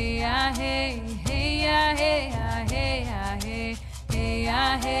 hey, hey, ah, hey, hey, ah, hey, ah, hey, ah, hey, hey,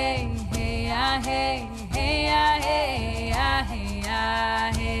 ah, hey, hey, ah, hey, hey, ah, hey, ah, hey,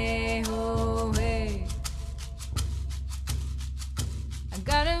 ah, hey, oh, hey.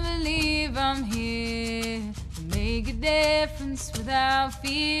 Gotta believe I'm here to make a difference without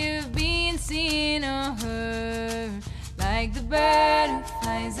fear of being seen or heard. Like the bird who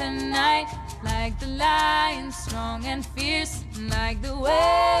flies at night, like the lion strong and fierce, like the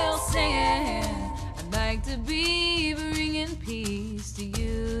whale singing. I'd like to be bringing peace to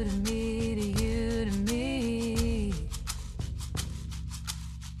you, to me, to you, to me.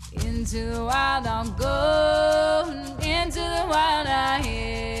 Into the wild I'll go, into the wild I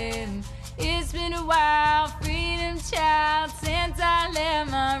am. It's been a while, freedom child, since I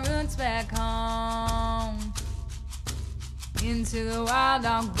left my roots back home. Into the wild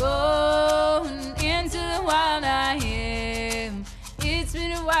I'll go, into the wild I am. It's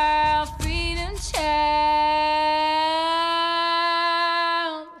been a while, freedom child,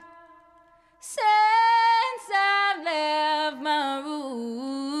 since I left my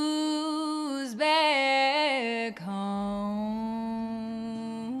roots back home.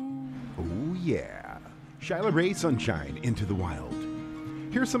 Oh yeah. Shyla Ray Sunshine, Into the Wild.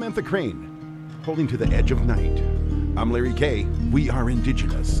 Here's Samantha Crane, Holding to the Edge of Night. I'm Larry K. We are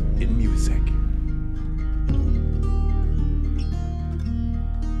Indigenous in Music.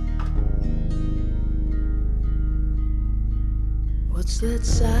 What's that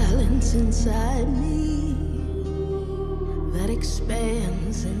silence inside me that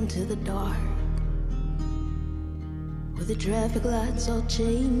expands into the dark? Where the traffic lights are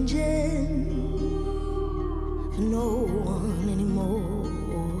changing for no one anymore.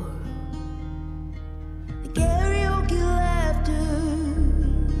 The karaoke laughter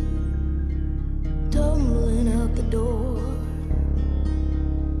tumbling out the door.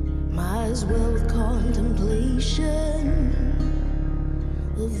 Might as well with contemplation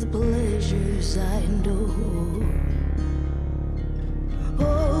of the pleasures I endure.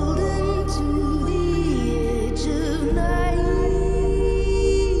 Holding to the edge of night,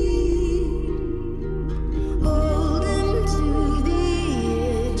 holding to the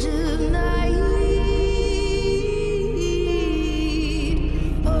edge of night,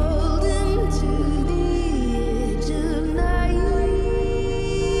 holding to the edge of night.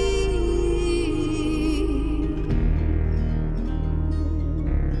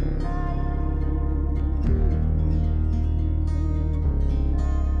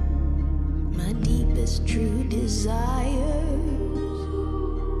 True desires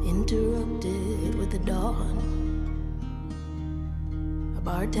interrupted with the dawn. A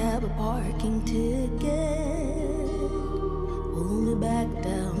bar tab, a parking ticket pull me back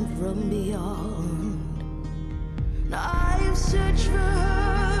down from beyond. Now I have searched for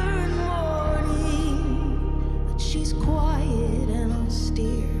her in morning, but she's quiet and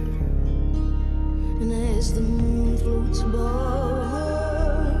austere. And as the moon floats above her,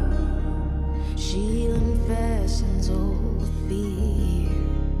 she unfastens all the fear,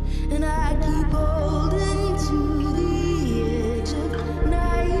 and I keep holding to the edge of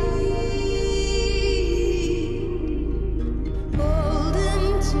night,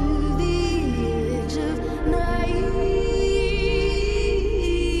 holding to the edge of night,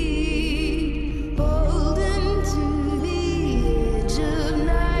 holding to the edge of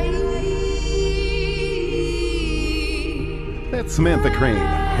night. That's Samantha Crane,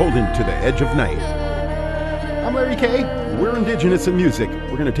 Holding to the Edge of Night. I'm Larry K. We're Indigenous in Music.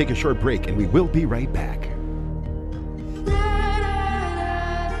 We're going to take a short break and we will be right back.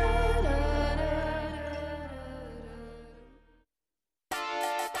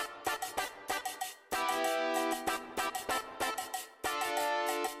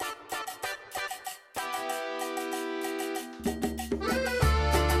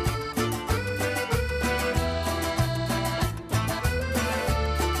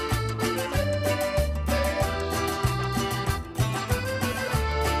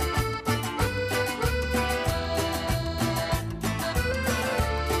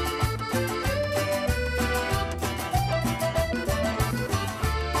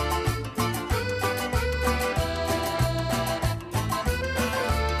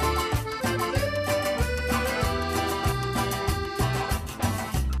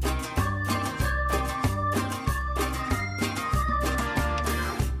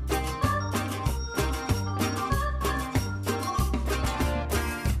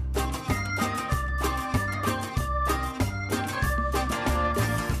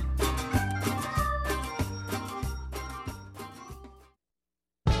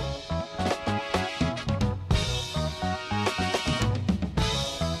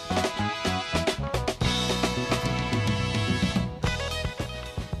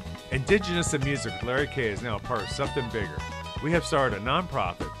 Indigenous in Music with Larry K is now a part of something bigger. We have started a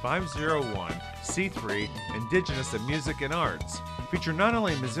nonprofit 501c3 Indigenous in Music and Arts, feature not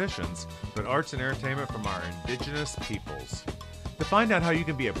only musicians, but arts and entertainment from our indigenous peoples. To find out how you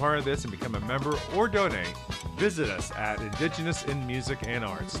can be a part of this and become a member or donate, visit us at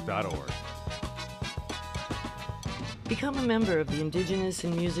indigenousinmusicandarts.org. Become a member of the Indigenous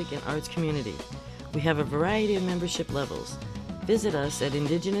in Music and Arts community. We have a variety of membership levels. Visit us at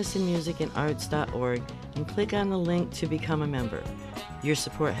indigenousinmusicandarts.org and click on the link to become a member. Your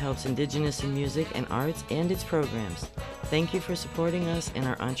support helps Indigenous in Music and Arts and its programs. Thank you for supporting us and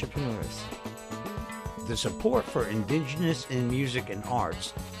our entrepreneurs. The support for Indigenous in Music and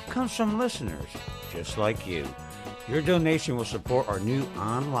Arts comes from listeners just like you. Your donation will support our new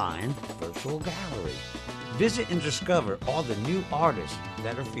online virtual gallery. Visit and discover all the new artists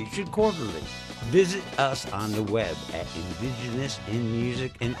that are featured quarterly. Visit us on the web at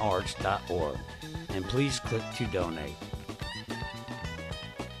indigenousinmusicandarts.org and please click to donate.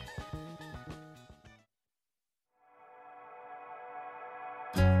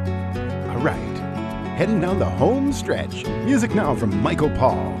 All right, heading down the home stretch. Music now from Michael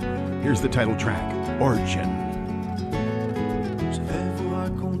Paul. Here's the title track, Origin. Je vais vous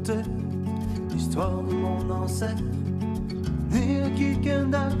raconter l'histoire de mon ancêtre, né à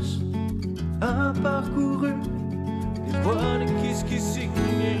Kikendash, a parcouru les bois de Kiskisik,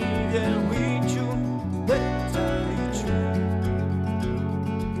 les rivières Wichu, Betaichu.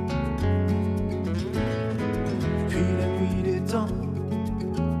 Puis la nuit des temps,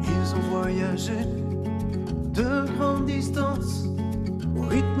 ils ont voyagé de grandes distances au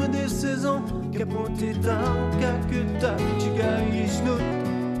rythme des saisons. Capoté down, Kakuta, Chiga, Ishnut,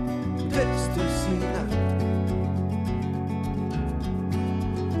 Testosina.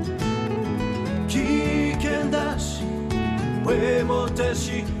 Kikendash,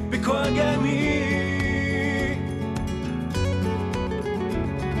 Wemotashi, Bikwagami.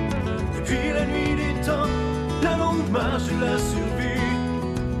 Depuis la nuit des temps, la longue marche de la survie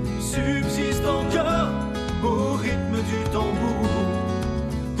subsiste encore au rythme du tambour.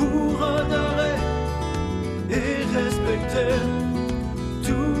 Pour honorer et respecter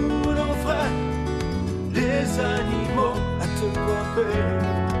tous nos frères, les animaux à te coiffer.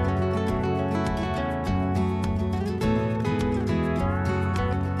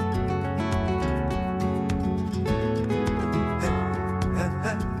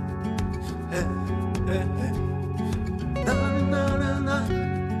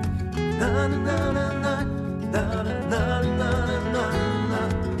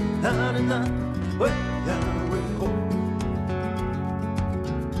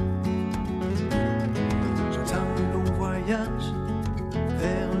 J'entame mon voyage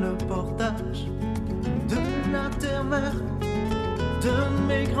vers le portage de la terre-mère de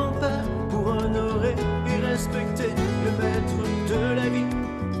mes grands-pères pour honorer et respecter le maître de la vie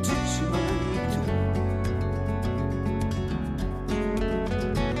du Shimanitou.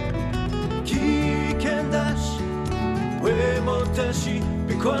 Kikendash, Wemotashi,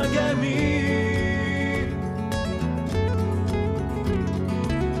 Bikwagami.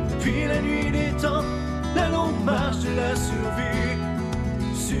 Puis la nuit des temps, la longue marche de la survie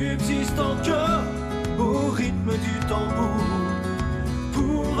subsiste encore au rythme du tambour.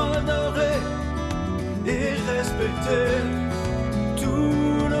 Pour honorer et respecter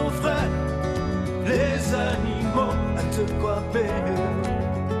tous nos frères, les animaux à te coiffer.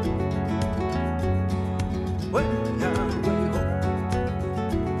 Ouais, ya, ouais, oh.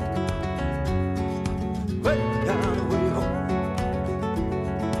 Ouais, ya, ouais, oh.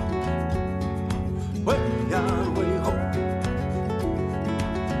 Ouais, ya, ouais, oh.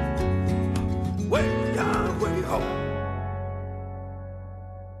 Ouais, ya, ouais, oh.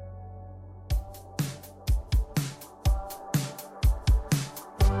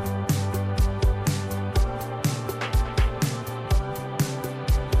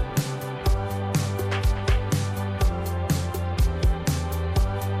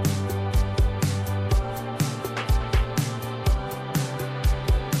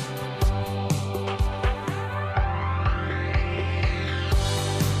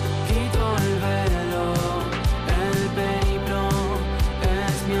 Quito el velo, el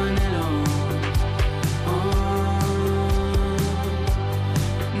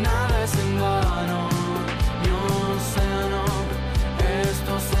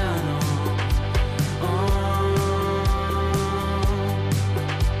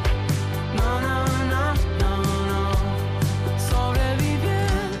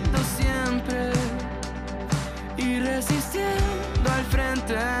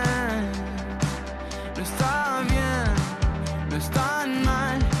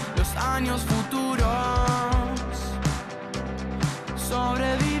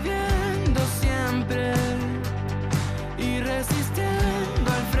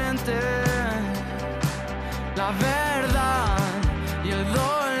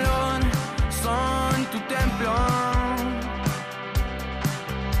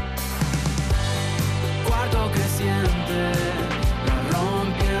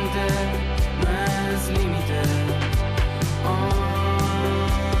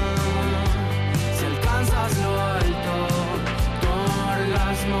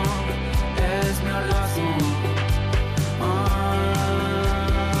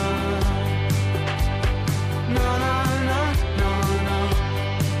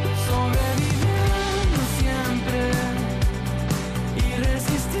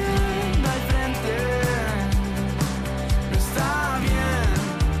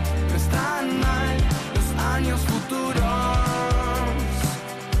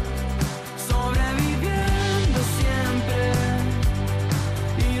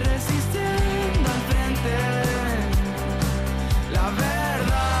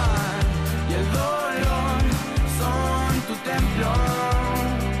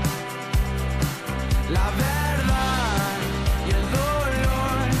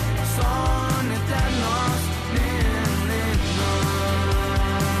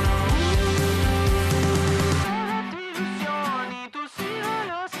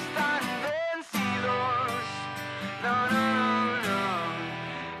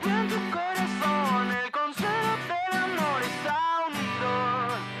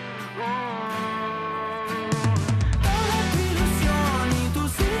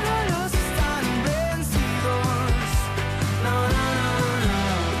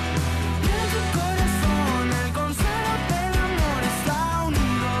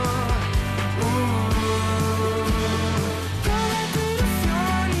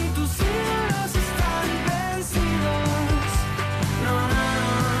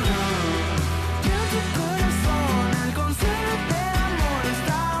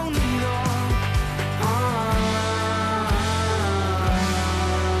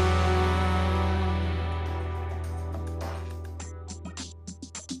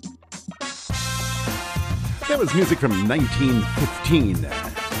was music from 1915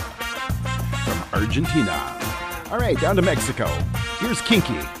 from Argentina. All right, down to Mexico. Here's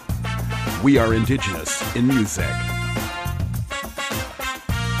Kinky. We are indigenous in music.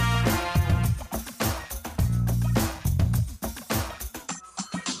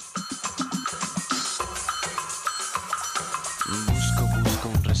 Busco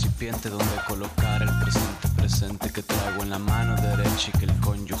un recipiente donde colocar el presente que traigo en la mano derecha y que el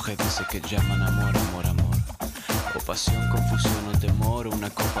cónyuge dice que llaman amor, amor, amor. O pasión, confusión o temor, o una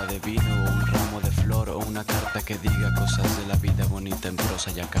copa de vino o un ramo de flor o una carta que diga cosas de la vida bonita en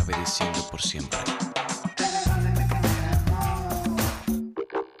prosa y acabe diciendo por siempre.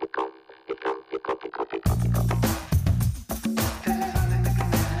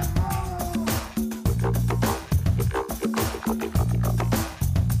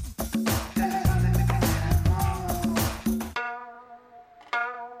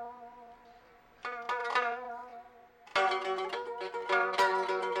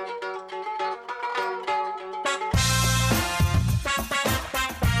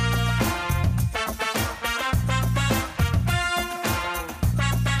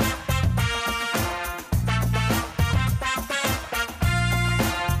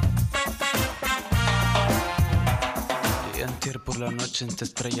 Entre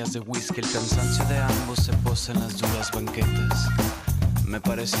estrellas de whisky, el cansancio de ambos se posa en las duras banquetas. Me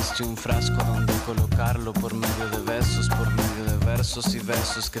pareciste un frasco donde colocarlo por medio de besos, por medio de versos y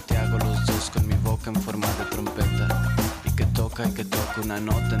besos que te hago los dos con mi boca en forma de trompeta. Y que toca una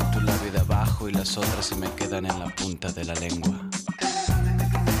nota en tu labio de abajo y las otras se me quedan en la punta de la lengua.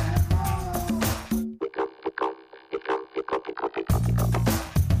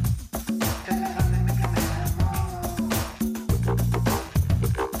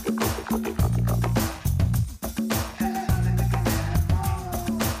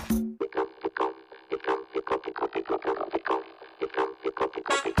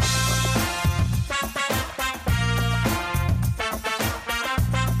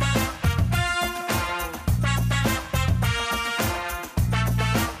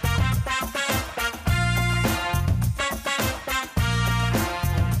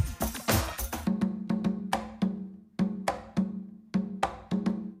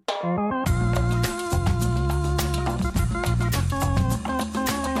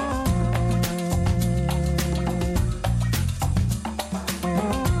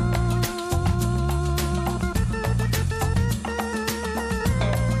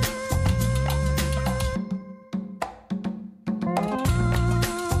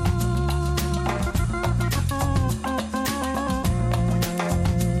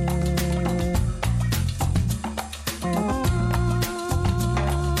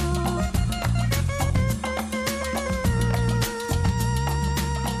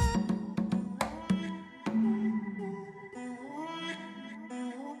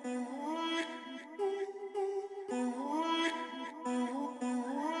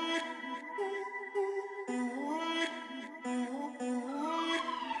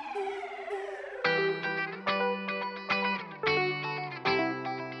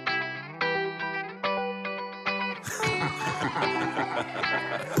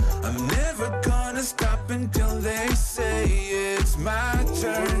 I'm never gonna stop until they say it's my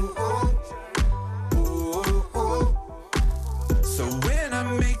turn. So when I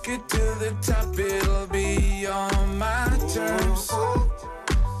make it to the top, it'll be on my terms.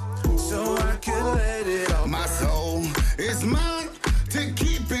 So I can let it all. My soul is mine to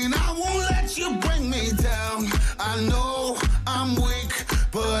keep, and I won't let you bring me down. I know I'm weak,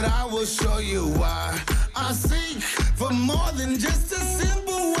 but I will show you why. I seek for more than just a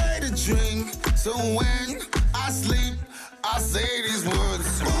simple way to dream. So when I sleep, I say these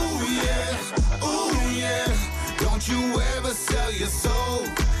words. Ooh yeah, don't you ever sell your soul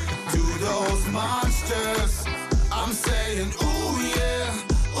to those monsters. I'm saying ooh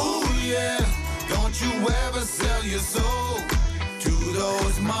yeah, don't you ever sell your soul to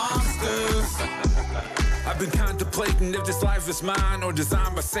those monsters. I've been contemplating if this life is mine or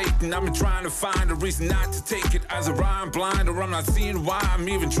designed by Satan. I've been trying to find a reason not to take it. Either I'm blind or I'm not seeing why I'm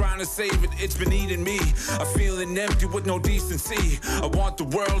even trying to save it. It's been eating me. I'm feeling empty with no decency. I want the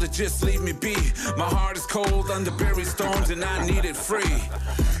world to just leave me be. My heart is cold under buried stones and I need it free.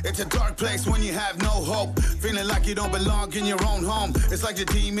 It's a dark place when you have no hope. Feeling like you don't belong in your own home. It's like the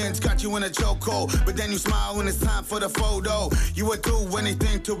demons got you in a chokehold. But then you smile when it's time for the photo. You would do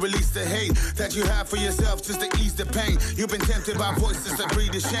anything to release the hate that you have for yourself just to ease the pain. You've been tempted by voices that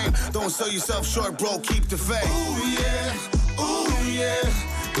breed the shame. Don't sell yourself short, bro, keep the faith. Ooh yeah,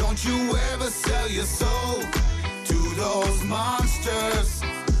 don't you ever sell your soul to those monsters.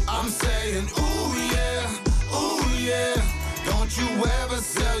 I'm saying ooh yeah, don't you ever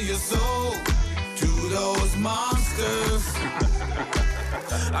sell your soul to those monsters.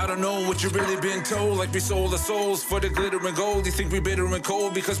 I don't know what you really been told. Like we sold our souls for the glitter and gold. You think we bitter and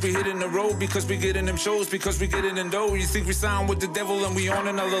cold because we hitting the road, because we getting them shows, because we getting in dough. You think we sound with the devil and we on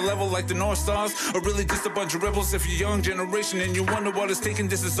another level like the North Stars, or really just a bunch of rebels? If you're young generation and you wonder what it's taking,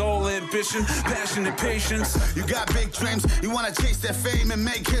 this is all ambition, passion, and patience. You got big dreams, you wanna chase that fame and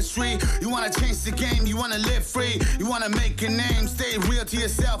make history. You wanna change the game, you wanna live free. You wanna make a name, stay real to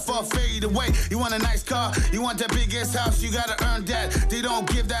yourself or fade away. You want a nice car, you want the biggest house, you gotta earn that. They don't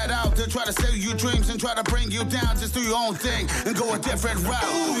give that out, they'll try to sell you dreams and try to bring you down. Just do your own thing and go a different route.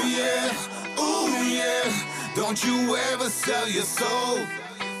 Ooh yeah, don't you ever sell your soul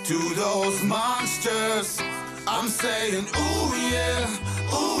to those monsters. I'm saying ooh yeah.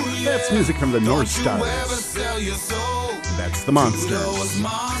 That's music from the North Stars. That's the Monsters.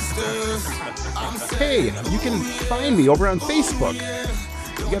 Hey, you can find me over on Facebook.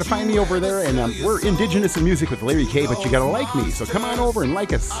 You gotta find me over there, and we're Indigenous in Music with Larry K, but you gotta like me, so come on over and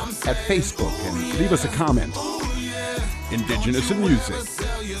like us at Facebook and leave us a comment. Indigenous in Music.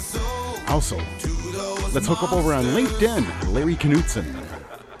 Also, let's hook up over on LinkedIn, Larry Knutson,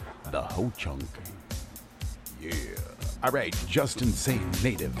 the Ho-Chunk. Yeah. Alright, Just Insane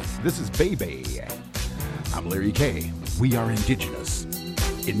Native. This is Baby. I'm Larry K. We are Indigenous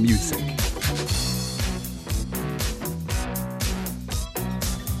in Music.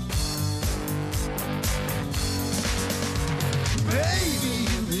 Baby,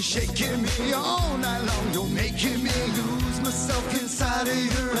 you've been shaking me all night long. You're making me lose myself inside of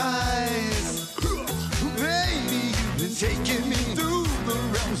your eyes. Baby, you've been taking me through the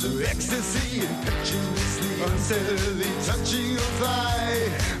realms of ecstasy, impetuously, unsteadily touching your thigh.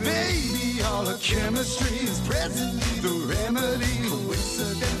 Baby, all our chemistry is presently the remedy,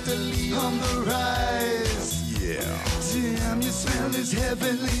 coincidentally on the rise. Yeah. Damn, your smell is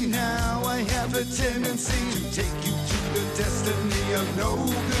heavenly now. I have a tendency to take you to the destiny of no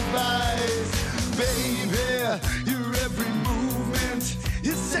goodbyes. Baby, your every movement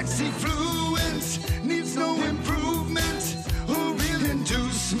is sexy fluent, needs no improvement or real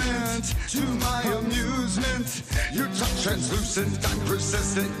inducement to my amusement. Your touch translucent, I'm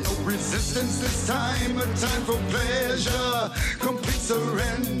persistent, no resistance this time. A time for pleasure, complete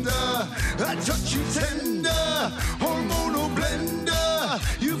surrender. I touch you tender, hormonal blender.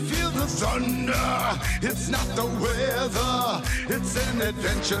 You feel the thunder, it's not the weather. It's an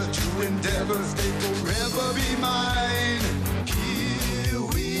adventure to endeavor, stay forever, be mine. Here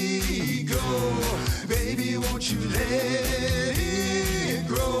we go, baby, won't you let it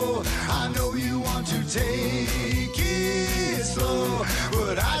grow? I know you want to take it slow,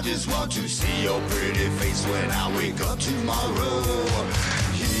 but I just want to see your pretty face when I wake up tomorrow.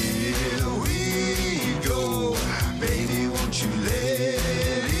 Here we go, baby, won't you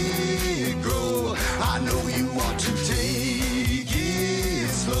let it grow? I know you want to take it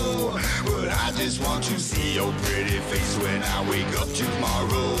slow, but I just want to see your pretty face when I wake up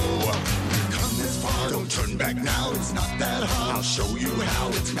tomorrow. Come this far, don't turn back now, it's not that hard. I'll show you how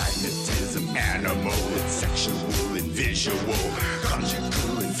it's magnetism, animal, it's sexual and visual,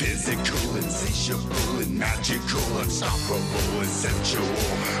 conjugal and physical, insatiable and magical, unstoppable and sensual,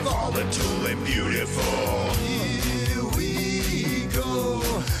 volatile and beautiful. Here we go,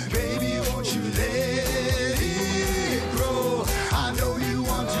 baby, won't you let it grow? I know you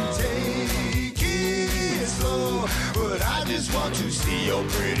want to take it slow, but I just want to see your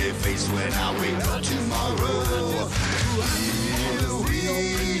pretty face when I wake up tomorrow. Here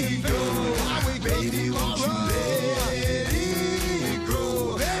we go, baby, won't you let it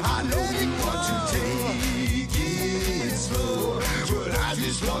grow? I know you want to take it slow, but I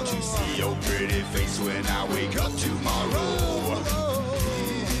just want to see your pretty face when I wake up tomorrow.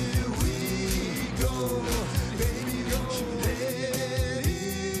 Here we go, baby, won't you let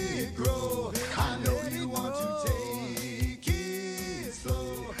it grow? I know you want to take it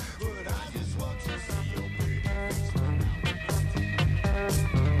slow, but I just want to see your pretty face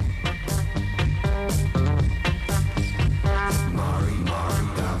when I wake up tomorrow.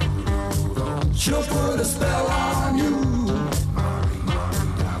 She'll put a spell on you.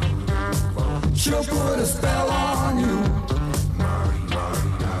 She'll put a spell on you.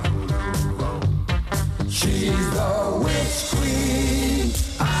 She's the witch queen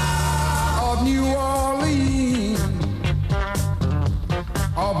of New Orleans.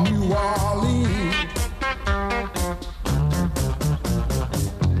 Of New Orleans.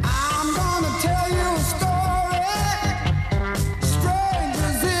 I'm gonna tell you a story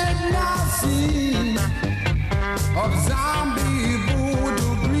strangers did not see, of zombie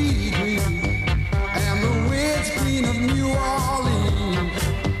voodoo breed and the witch queen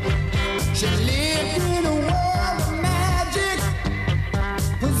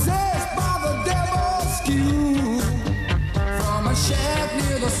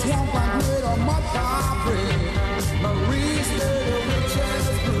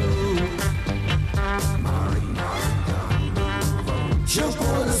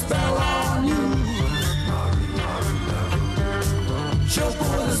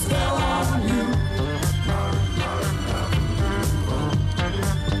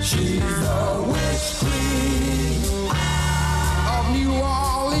She's the witch queen of New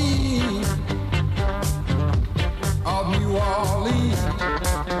Orleans, of New Orleans.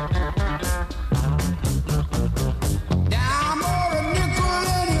 Now more a nickel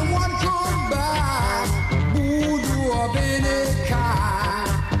anyone could buy, voodoo of any kind.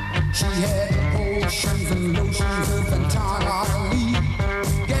 She had potions and lotions of entirely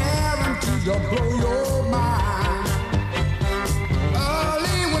guaranteed to blow your mind.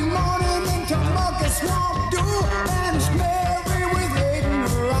 Won't do, and it's Mary with hate in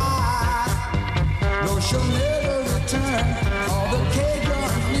her eye. No, she'll never return. All the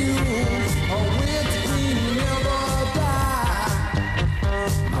Cajuns knew a witch queen never died.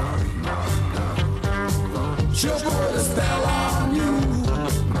 She'll put a spell on you.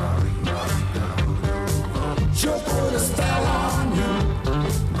 She'll put a spell on you.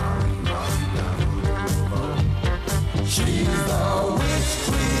 She's the witch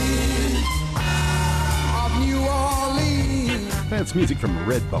queen. That's music from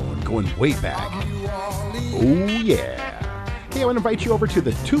Redbone, going way back. Oh yeah. Hey, I want to invite you over to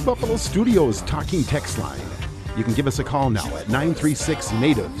the Two Buffalo Studios talking text line. You can give us a call now at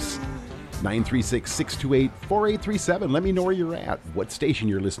 936-NATIVES. 936-628-4837. Let me know where you're at, what station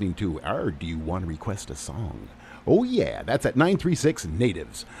you're listening to, or do you want to request a song? Oh yeah, that's at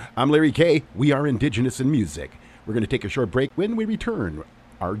 936-NATIVES. I'm Larry K. We are Indigenous in Music. We're going to take a short break. When we return,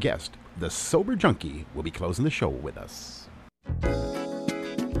 our guest, the Sober Junkie, will be closing the show with us.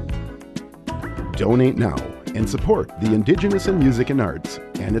 Donate now and support the Indigenous in Music and Arts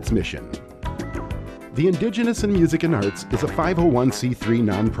and its mission. The Indigenous in Music and Arts is a 501c3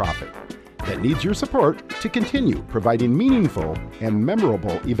 nonprofit that needs your support to continue providing meaningful and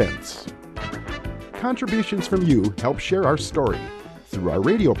memorable events. Contributions from you help share our story through our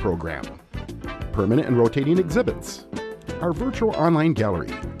radio program, permanent and rotating exhibits, our virtual online gallery,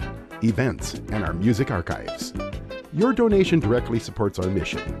 events, and our music archives. Your donation directly supports our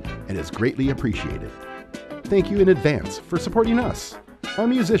mission and is greatly appreciated. Thank you in advance for supporting us, our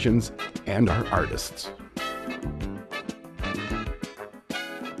musicians, and our artists.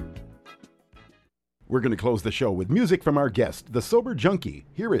 We're going to close the show with music from our guest, the Sober Junkie.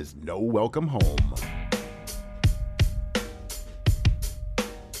 Here is No Welcome Home.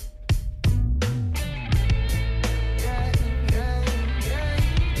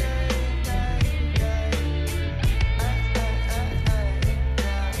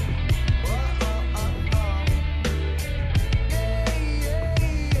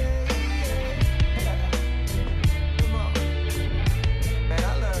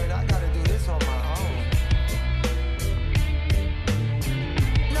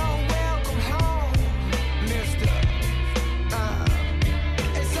 No welcome home.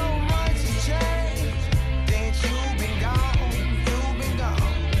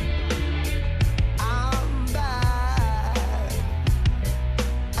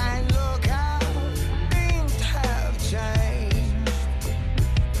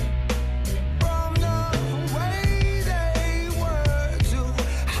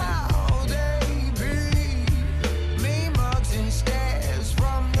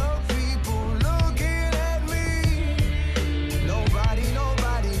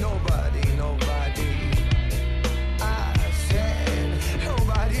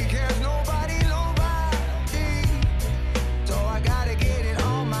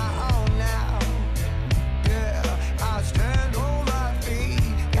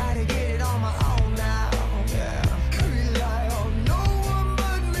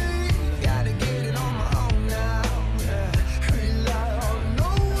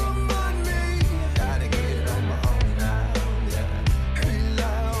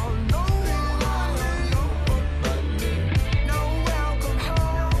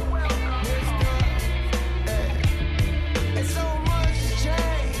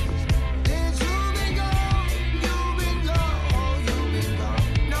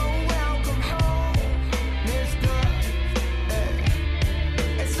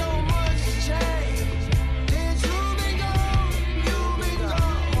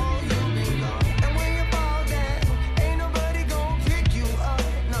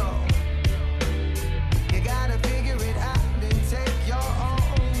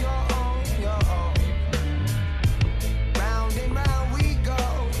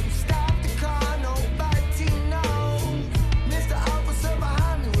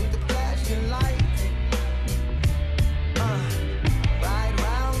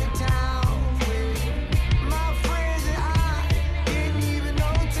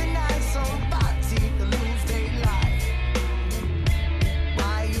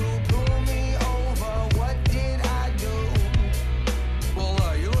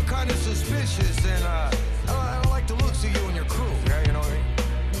 suspicious, and I don't like the looks of you and your crew, yeah, you know what I mean?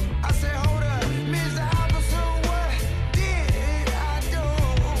 I said, hold up, Mr. Officer, what did I do?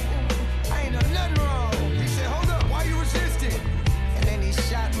 I ain't done nothing wrong. He said, hold up, why you resisting? And then he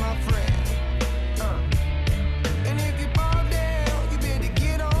shot my friend. And if you fall down, you better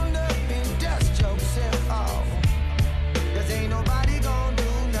get on up and dust yourself off. 'Cause ain't nobody gonna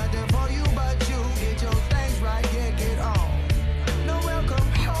do nothing for you but you. Get your things right, yeah, get on. No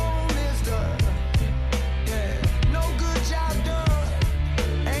welcome home, mister. Yeah, no good job done.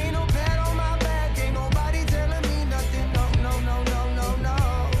 Ain't no pat on my back, ain't nobody telling me nothing. No, no, no, no, no, no.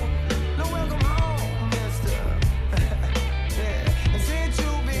 No welcome home, mister. Yeah, and since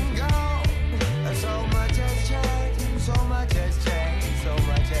you've been gone, so much has changed, so much has changed, so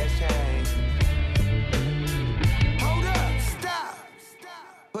much has changed. Hold up, stop.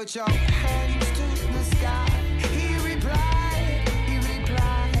 Put your hands to the sky. He replied, he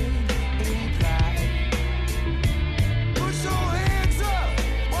replied, he replied. Put your hands up.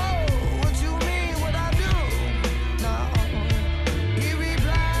 Whoa, what you mean, what I do? No. He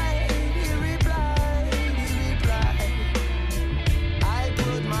replied, he replied, he replied. I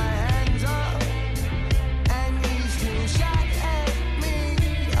put my hands up, and he still shot at me.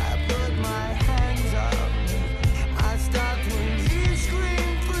 I put my hands up. I stopped when he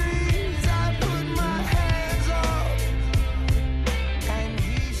screamed freeze. I put my hands up, and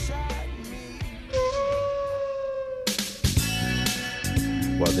he shot me.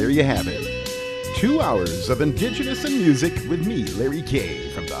 Well, there you have it. 2 hours of indigenous and music with me, Larry K,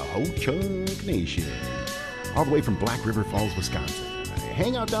 from the Ho-Chunk Nation. All the way from Black River Falls, Wisconsin. I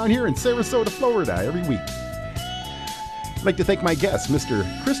hang out down here in Sarasota, Florida every week. I'd like to thank my guest, Mr.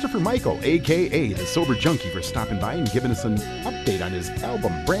 Christopher Michael, a.k.a. The Sober Junkie, for stopping by and giving us an update on his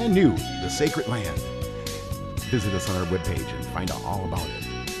album, brand new, The Sacred Land. Visit us on our webpage and find out all about it.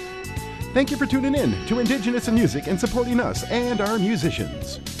 Thank you for tuning in to Indigenous in Music and supporting us and our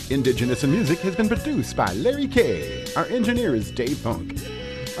musicians. Indigenous in Music has been produced by Larry K. Our engineer is Dave Funk.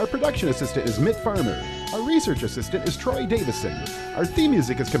 Our production assistant is Mitt Farmer. Our research assistant is Troy Davison. Our theme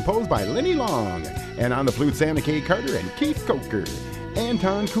music is composed by Lenny Long. And on the flutes, Anna K. Carter and Keith Coker.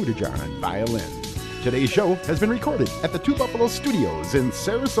 Anton Kudajan, violin. Today's show has been recorded at the Two Buffalo Studios in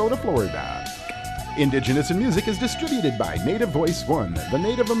Sarasota, Florida. Indigenous in Music is distributed by Native Voice One, the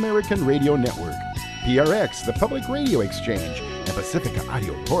Native American Radio Network, PRX, the Public Radio Exchange, and Pacifica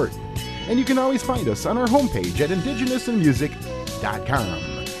Audio Port. And you can always find us on our homepage at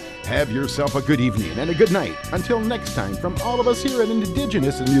indigenousinmusic.com. Have yourself a good evening and a good night. Until next time, from all of us here at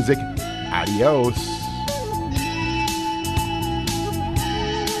Indigenous in Music, adios.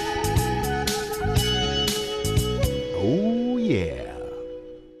 Oh, yeah.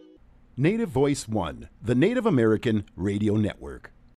 Native Voice One, the Native American Radio Network.